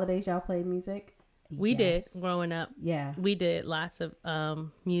at holidays y'all play music? We did growing up. Yeah. We did lots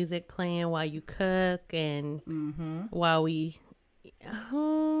of music playing while you cook and while we. I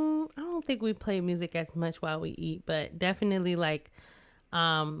don't think we play music as much while we eat, but definitely like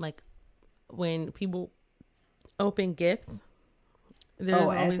when people open gifts, there's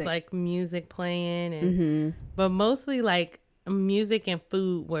always like music playing, and but mostly like music and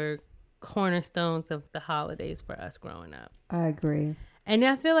food were cornerstones of the holidays for us growing up. I agree. And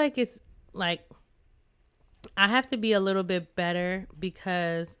I feel like it's like I have to be a little bit better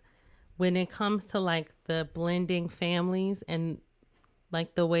because when it comes to like the blending families and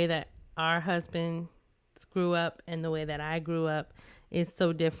like the way that our husbands grew up and the way that I grew up is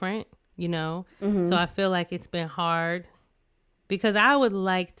so different, you know? So I feel like it's been hard because I would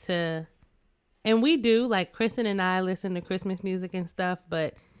like to, and we do, like Kristen and I listen to Christmas music and stuff,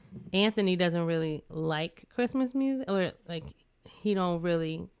 but Anthony doesn't really like Christmas music, or like he don't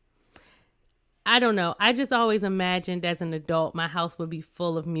really, I don't know. I just always imagined as an adult my house would be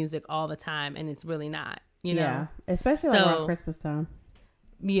full of music all the time, and it's really not, you know? Yeah, especially like around Christmas time.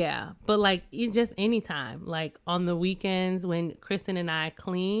 Yeah, but like just anytime, like on the weekends when Kristen and I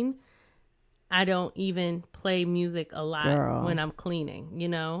clean, I don't even play music a lot when I'm cleaning, you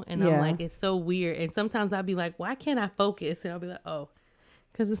know? And I'm like, it's so weird. And sometimes I'll be like, why can't I focus? And I'll be like, oh,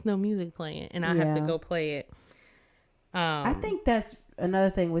 because there's no music playing and I have to go play it. I think that's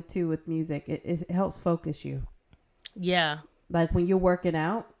another thing with music. It helps focus you. Yeah. Like when you're working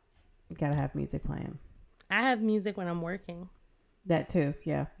out, you got to have music playing. I have music when I'm working. That too.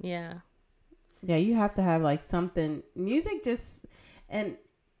 Yeah. Yeah. Yeah. You have to have like something music and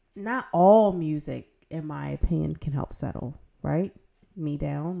not all music, in my opinion, can help settle me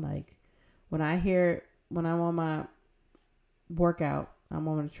down. Like when I'm on my workout, I'm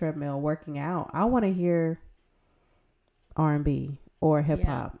on the treadmill working out, I want to hear R&B or hip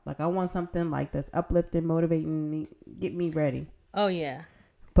hop. Like I want something like that's uplifting, motivating me, get me ready. Oh yeah.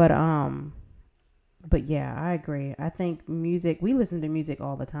 But yeah, I agree. I think music, we listen to music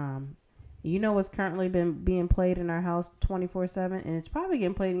all the time. You know what's currently being played in our house 24/7, and it's probably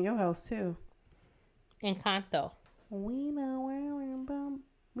getting played in your house too. Encanto. We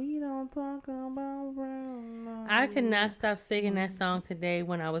don't talk about brown. I could not stop singing that song today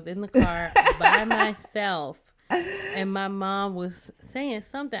when I was in the car by myself, and my mom was saying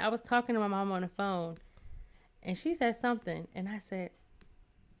something. I was talking to my mom on the phone, and she said something, and I said,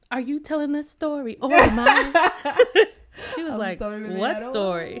 "Are you telling this story or mine?" She was like, "What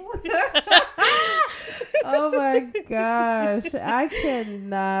story?" Oh my gosh. I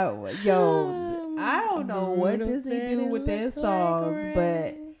cannot. Yo, I don't know what Disney do with their songs,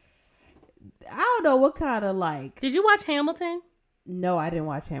 but I don't know what kind of like. Did you watch Hamilton? No, I didn't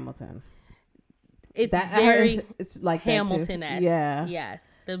watch Hamilton. It's it's like Hamilton-esque. Yeah. Yes.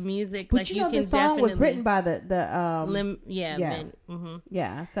 The music, but like you know, the song was written by the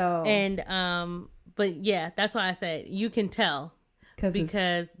yeah. So but yeah, that's why I said you can tell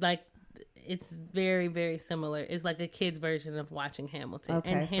because like it's very, very similar. It's like a kid's version of watching Hamilton.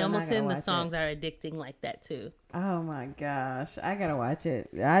 Okay, and so Hamilton, the songs are addicting like that too. Oh my gosh, I gotta watch it.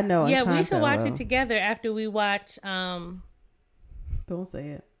 I know. Yeah, we should watch it together after we watch. Don't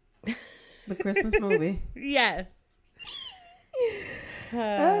say it. The Christmas movie. Yes.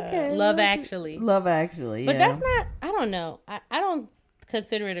 Okay. Love Actually. Love Actually. But that's not. I don't know. I don't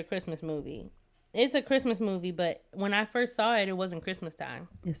consider it a Christmas movie. It's a Christmas movie, but when I first saw it, it wasn't Christmas time.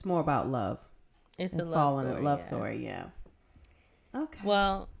 It's more about love. It's and a love story. Yeah. Okay.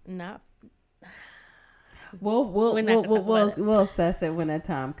 Well, not. We'll assess it when that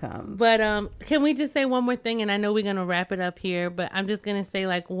time comes. But can we just say one more thing? And I know we're gonna wrap it up here, but I'm just gonna say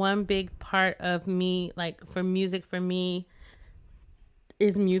like one big part of me, like for music for me,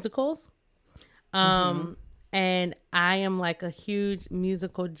 is musicals. And I am like a huge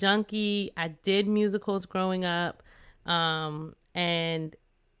musical junkie. I did musicals growing up, and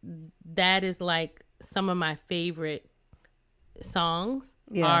that is like some of my favorite songs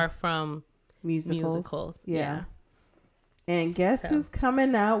are from musicals. Yeah. And guess who's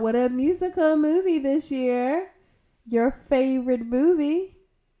coming out with a musical movie this year? Your favorite movie.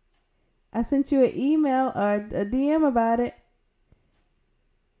 I sent you an email or a DM about it.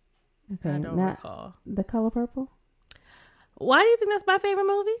 Okay, I don't recall. The Color Purple. Why do you think that's my favorite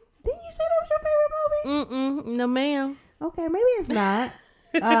movie? Didn't you say that was your favorite movie? No, ma'am. Okay, maybe it's not.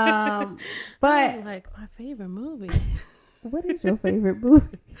 But like my favorite movie. What is your favorite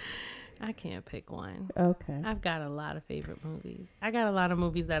movie? I can't pick one. Okay. I've got a lot of favorite movies. I got a lot of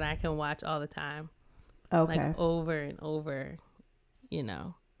movies that I can watch all the time. Okay. Like over and over, you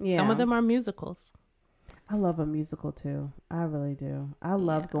know. Yeah. Some of them are musicals. I love a musical too. I really do. I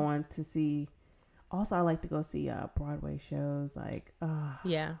love going to see. Also, I like to go see Broadway shows. Like,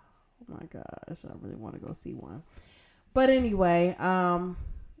 yeah. Oh my gosh, I really want to go see one. But anyway,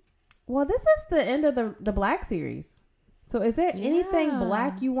 well, this is the end of the Black series. So, is there anything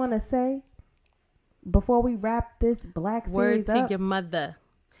Black you want to say before we wrap this Black series up? Word to your mother.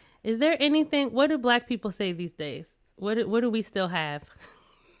 Is there anything? What do Black people say these days? What do we still have?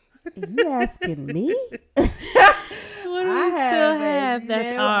 You asking me? What do we still have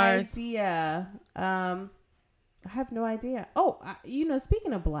that's ours? Idea. I have no idea. Oh,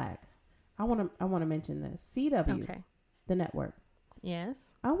 speaking of Black, I want to mention this. CW, the network. Yes.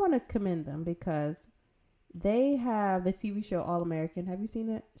 I want to commend them because they have the TV show All American. Have you seen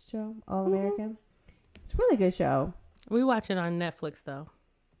that show, All American? It's a really good show. We watch it on Netflix though.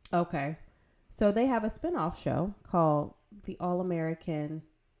 Okay, so they have a spinoff show called The All American.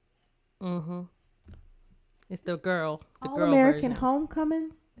 It's the girl. All American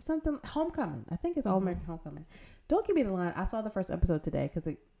Homecoming or something. Homecoming. I think it's All American Homecoming. Don't give me the line. I saw the first episode today because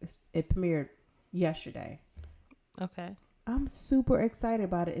it premiered yesterday. Okay. I'm super excited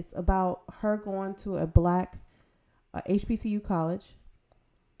about it. It's about her going to a Black HBCU college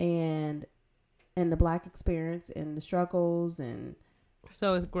and the Black experience and the struggles and.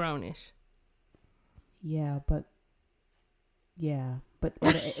 So it's grownish. But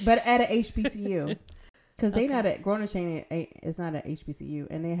at a HBCU, because they not at Grownish ain't it's not at HBCU,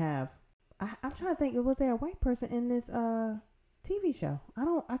 and they have. I'm trying to think. Was there a white person in this TV show?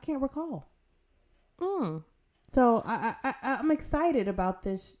 I can't recall. So I'm excited about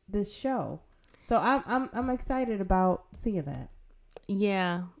this show. So I'm excited about seeing that.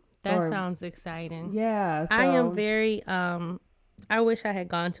 Yeah, that sounds exciting. Yeah, so. I am very I wish I had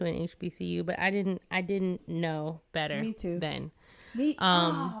gone to an HBCU, but I didn't know better. Me too. Then. Me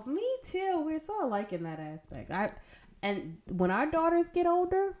too. We're so alike in that aspect. And when our daughters get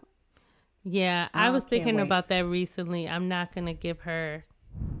older. Yeah, I was thinking about that recently. I'm not gonna give her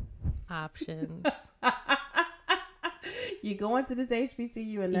options. You go into this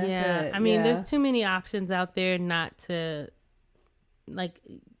HBCU and that's it. I mean, there's too many options out there not to, like,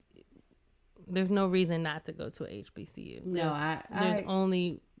 there's no reason not to go to a HBCU. There's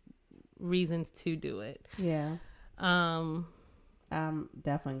only reasons to do it. Yeah. I'm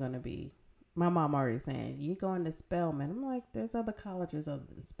definitely going to be. My mom already saying, you're going to Spelman. I'm like, there's other colleges other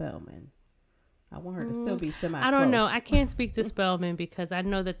than Spelman. I want her to still be semi-close. I don't know. I can't speak to Spelman because I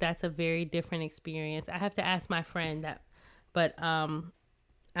know that that's a very different experience. I have to ask my friend that. But I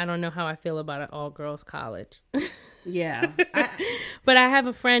don't know how I feel about an all-girls college. Yeah. But I have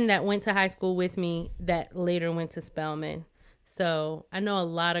a friend that went to high school with me that later went to Spelman. So I know a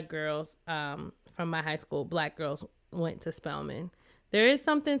lot of girls from my high school, Black girls, went to Spelman. There is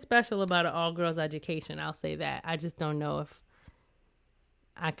something special about an all-girls education. I'll say that. I just don't know if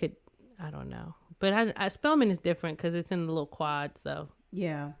I could. I don't know. But Spelman is different because it's in the little quad. So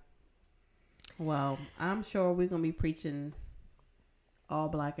yeah. Well, I'm sure we're going to be preaching all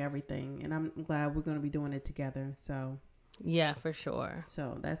Black everything. And I'm glad we're going to be doing it together. So yeah, for sure.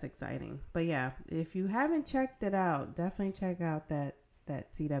 So that's exciting. But yeah, if you haven't checked it out, definitely check out that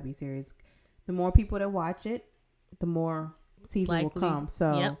CW series. The more people that watch it, the more season will come.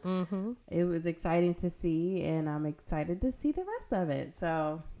 So It was exciting to see, and I'm excited to see the rest of it.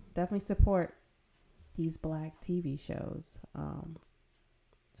 So definitely support these Black TV shows.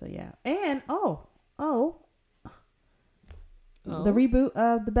 So yeah, and the Oh. reboot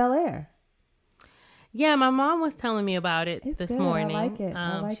of the Bel Air. Yeah, my mom was telling me about it It's this good. morning. I like it.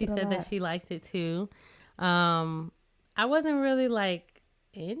 I like she it a said lot. that she liked it too. I wasn't really like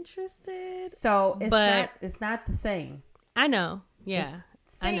interested. So but it's not the same. I know. Yeah,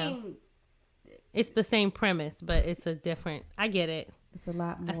 It's I know. It's the same premise, but it's a different. I get it. It's a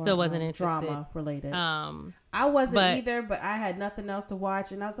lot more. I still wasn't interested. Drama related. I wasn't but, either, but I had nothing else to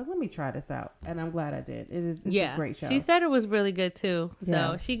watch, and I was like, "Let me try this out," and I'm glad I did. It's a great show. She said it was really good too, so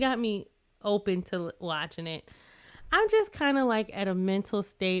Yeah. she got me open to watching it. I'm just kind of like at a mental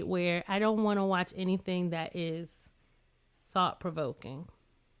state where I don't want to watch anything that is thought provoking.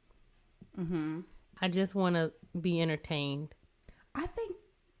 I just want to be entertained.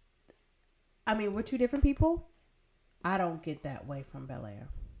 We're two different people. I don't get that way from Bel Air.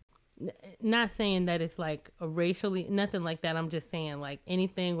 Not saying that it's like a racially, nothing like that. I'm just saying like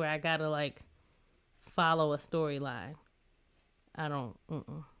anything where I gotta like follow a storyline. I don't.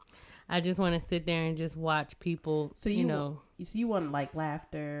 I just want to sit there and just watch people. So you want like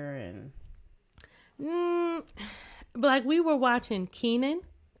laughter and. But like we were watching Kenan.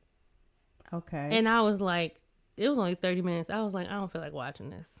 Okay. And I was like, it was only 30 minutes. I was like, I don't feel like watching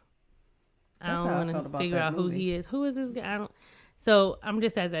this. I don't want to figure out who he is. Who is this guy? So I'm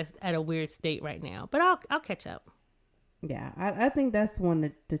just at a weird state right now. But I'll catch up. Yeah, I think that's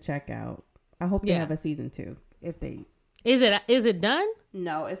one to check out. I hope they have a season 2. If they is it done?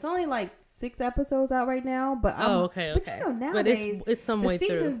 No, it's only like 6 episodes out right now. But okay. But nowadays but it's some way through.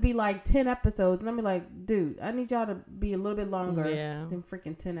 The seasons be like 10 episodes, and I'm like, dude, I need y'all to be a little bit longer than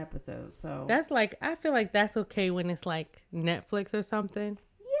freaking 10 episodes. So that's like, I feel like that's okay when it's like Netflix or something.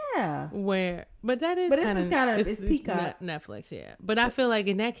 Yeah. But it's Peacock. Netflix, yeah. But I feel like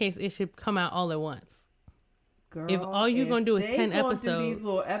in that case, it should come out all at once. Girl, if all you're gonna do is 10 episodes, do these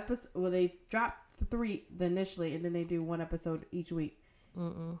little episodes. Well, they drop 3 initially, and then they do 1 episode each week.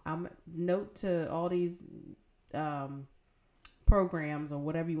 I'm note to all these programs or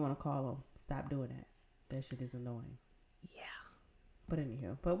whatever you want to call them. Stop doing that. That shit is annoying. Yeah. But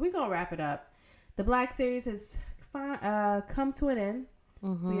anywho, we're gonna wrap it up. The Black series has come to an end.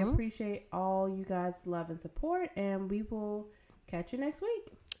 We appreciate all you guys' love and support, and we will catch you next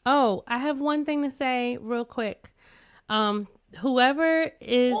week. Oh, I have one thing to say real quick. Whoever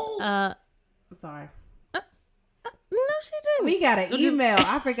is I'm sorry. No, she didn't. We got an email.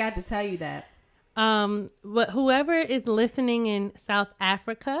 I forgot to tell you that. But whoever is listening in South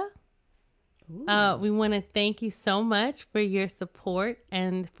Africa, we want to thank you so much for your support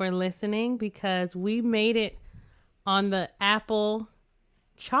and for listening, because we made it on the Apple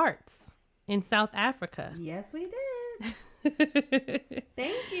charts in South Africa. Yes, we did.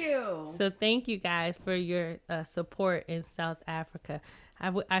 Thank you. So thank you guys for your support in South Africa.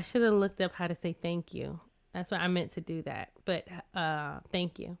 I should have looked up how to say thank you. That's what I meant to do that. But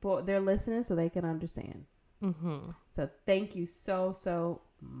thank you. Well, they're listening so they can understand. So thank you so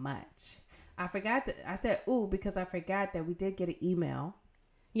much. I forgot that I said because I forgot that we did get an email.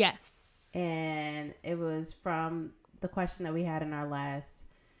 Yes. And it was from the question that we had in our last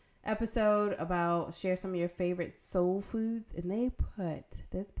episode about share some of your favorite soul foods, and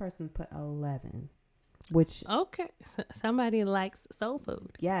this person put 11, which somebody likes soul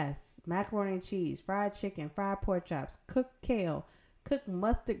food. Yes, macaroni and cheese, fried chicken, fried pork chops, cooked kale, cooked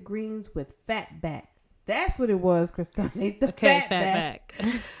mustard greens with fat back. That's what it was, Christine. Fat back.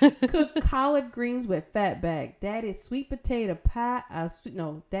 Cooked collard greens with fat back. Daddy's sweet potato pie.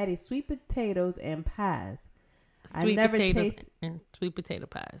 Daddy's sweet potatoes and pies. Sweet potatoes and sweet potato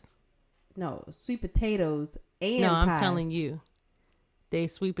pies. No, sweet potatoes and pies. I'm telling you. They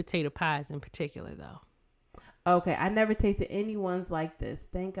sweet potato pies in particular, though. Okay, I never tasted anyone's like this.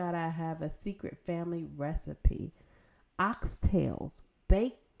 Thank God I have a secret family recipe. Oxtails,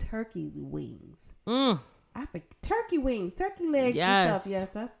 baked turkey wings. Turkey wings, turkey legs and stuff. Yes,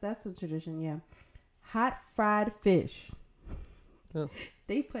 that's a tradition, yeah. Hot fried fish. Ugh.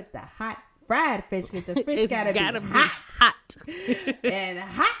 They put the hot fried fish because the fish gotta be hot. And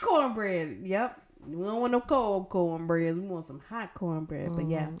hot cornbread. Yep. We don't want no cold cornbread. We want some hot cornbread. But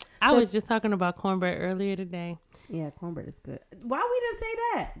yeah. I was just talking about cornbread earlier today. Yeah, cornbread is good. Why we didn't say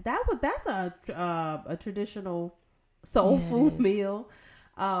that? That's a traditional soul food meal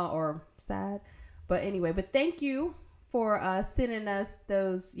or side. But anyway, thank you for sending us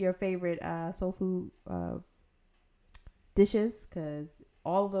your favorite soul food dishes, because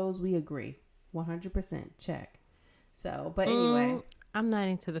all of those we agree 100% check. So, but anyway, I'm not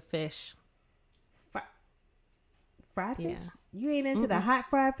into the fish. Fried fish? You ain't into the hot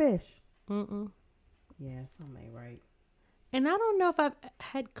fried fish? Yeah, something ain't right. And I don't know if I've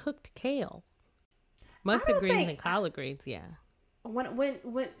had cooked kale. Mustard greens and collard greens, yeah. When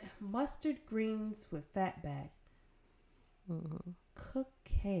mustard greens with fatback, cooked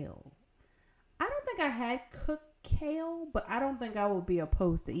kale. I don't think I had cooked kale, but I don't think I would be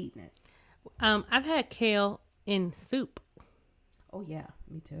opposed to eating it. I've had kale in soup. Oh yeah,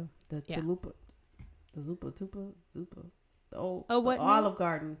 me too. The Olive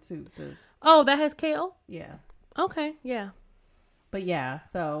Garden soup. That has kale? Yeah. Okay, yeah. But yeah,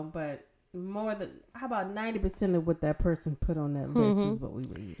 but more than how about 90% of what that person put on that list is what we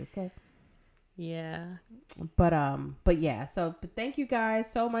would eat, okay? Yeah. But yeah, but thank you guys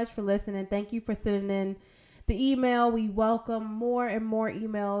so much for listening. Thank you for sending in the email. We welcome more and more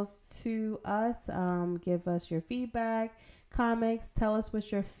emails to us. Give us your feedback, comics, tell us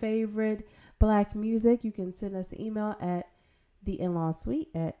what's your favorite Black music. You can send us an email at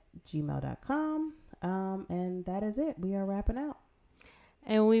theinlawsuite@gmail.com. And that is it. We are wrapping out.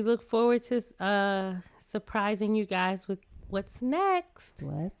 And we look forward to surprising you guys with what's next.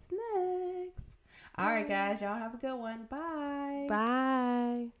 All right, guys. Y'all have a good one. Bye.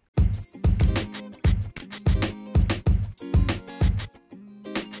 Bye.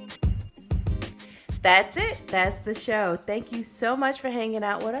 That's it. That's the show. Thank you so much for hanging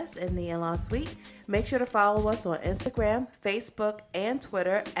out with us in the In-Law Suite. Make sure to follow us on Instagram, Facebook, and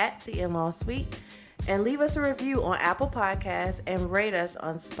Twitter at the In-Law Suite. And leave us a review on Apple Podcasts and rate us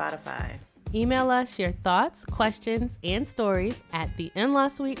on Spotify. Email us your thoughts, questions, and stories at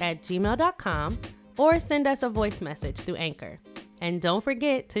theinlawsuite@gmail.com or send us a voice message through Anchor. And don't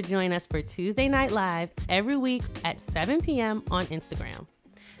forget to join us for Tuesday Night Live every week at 7 p.m. on Instagram.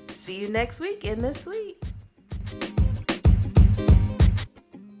 See you next week in the suite.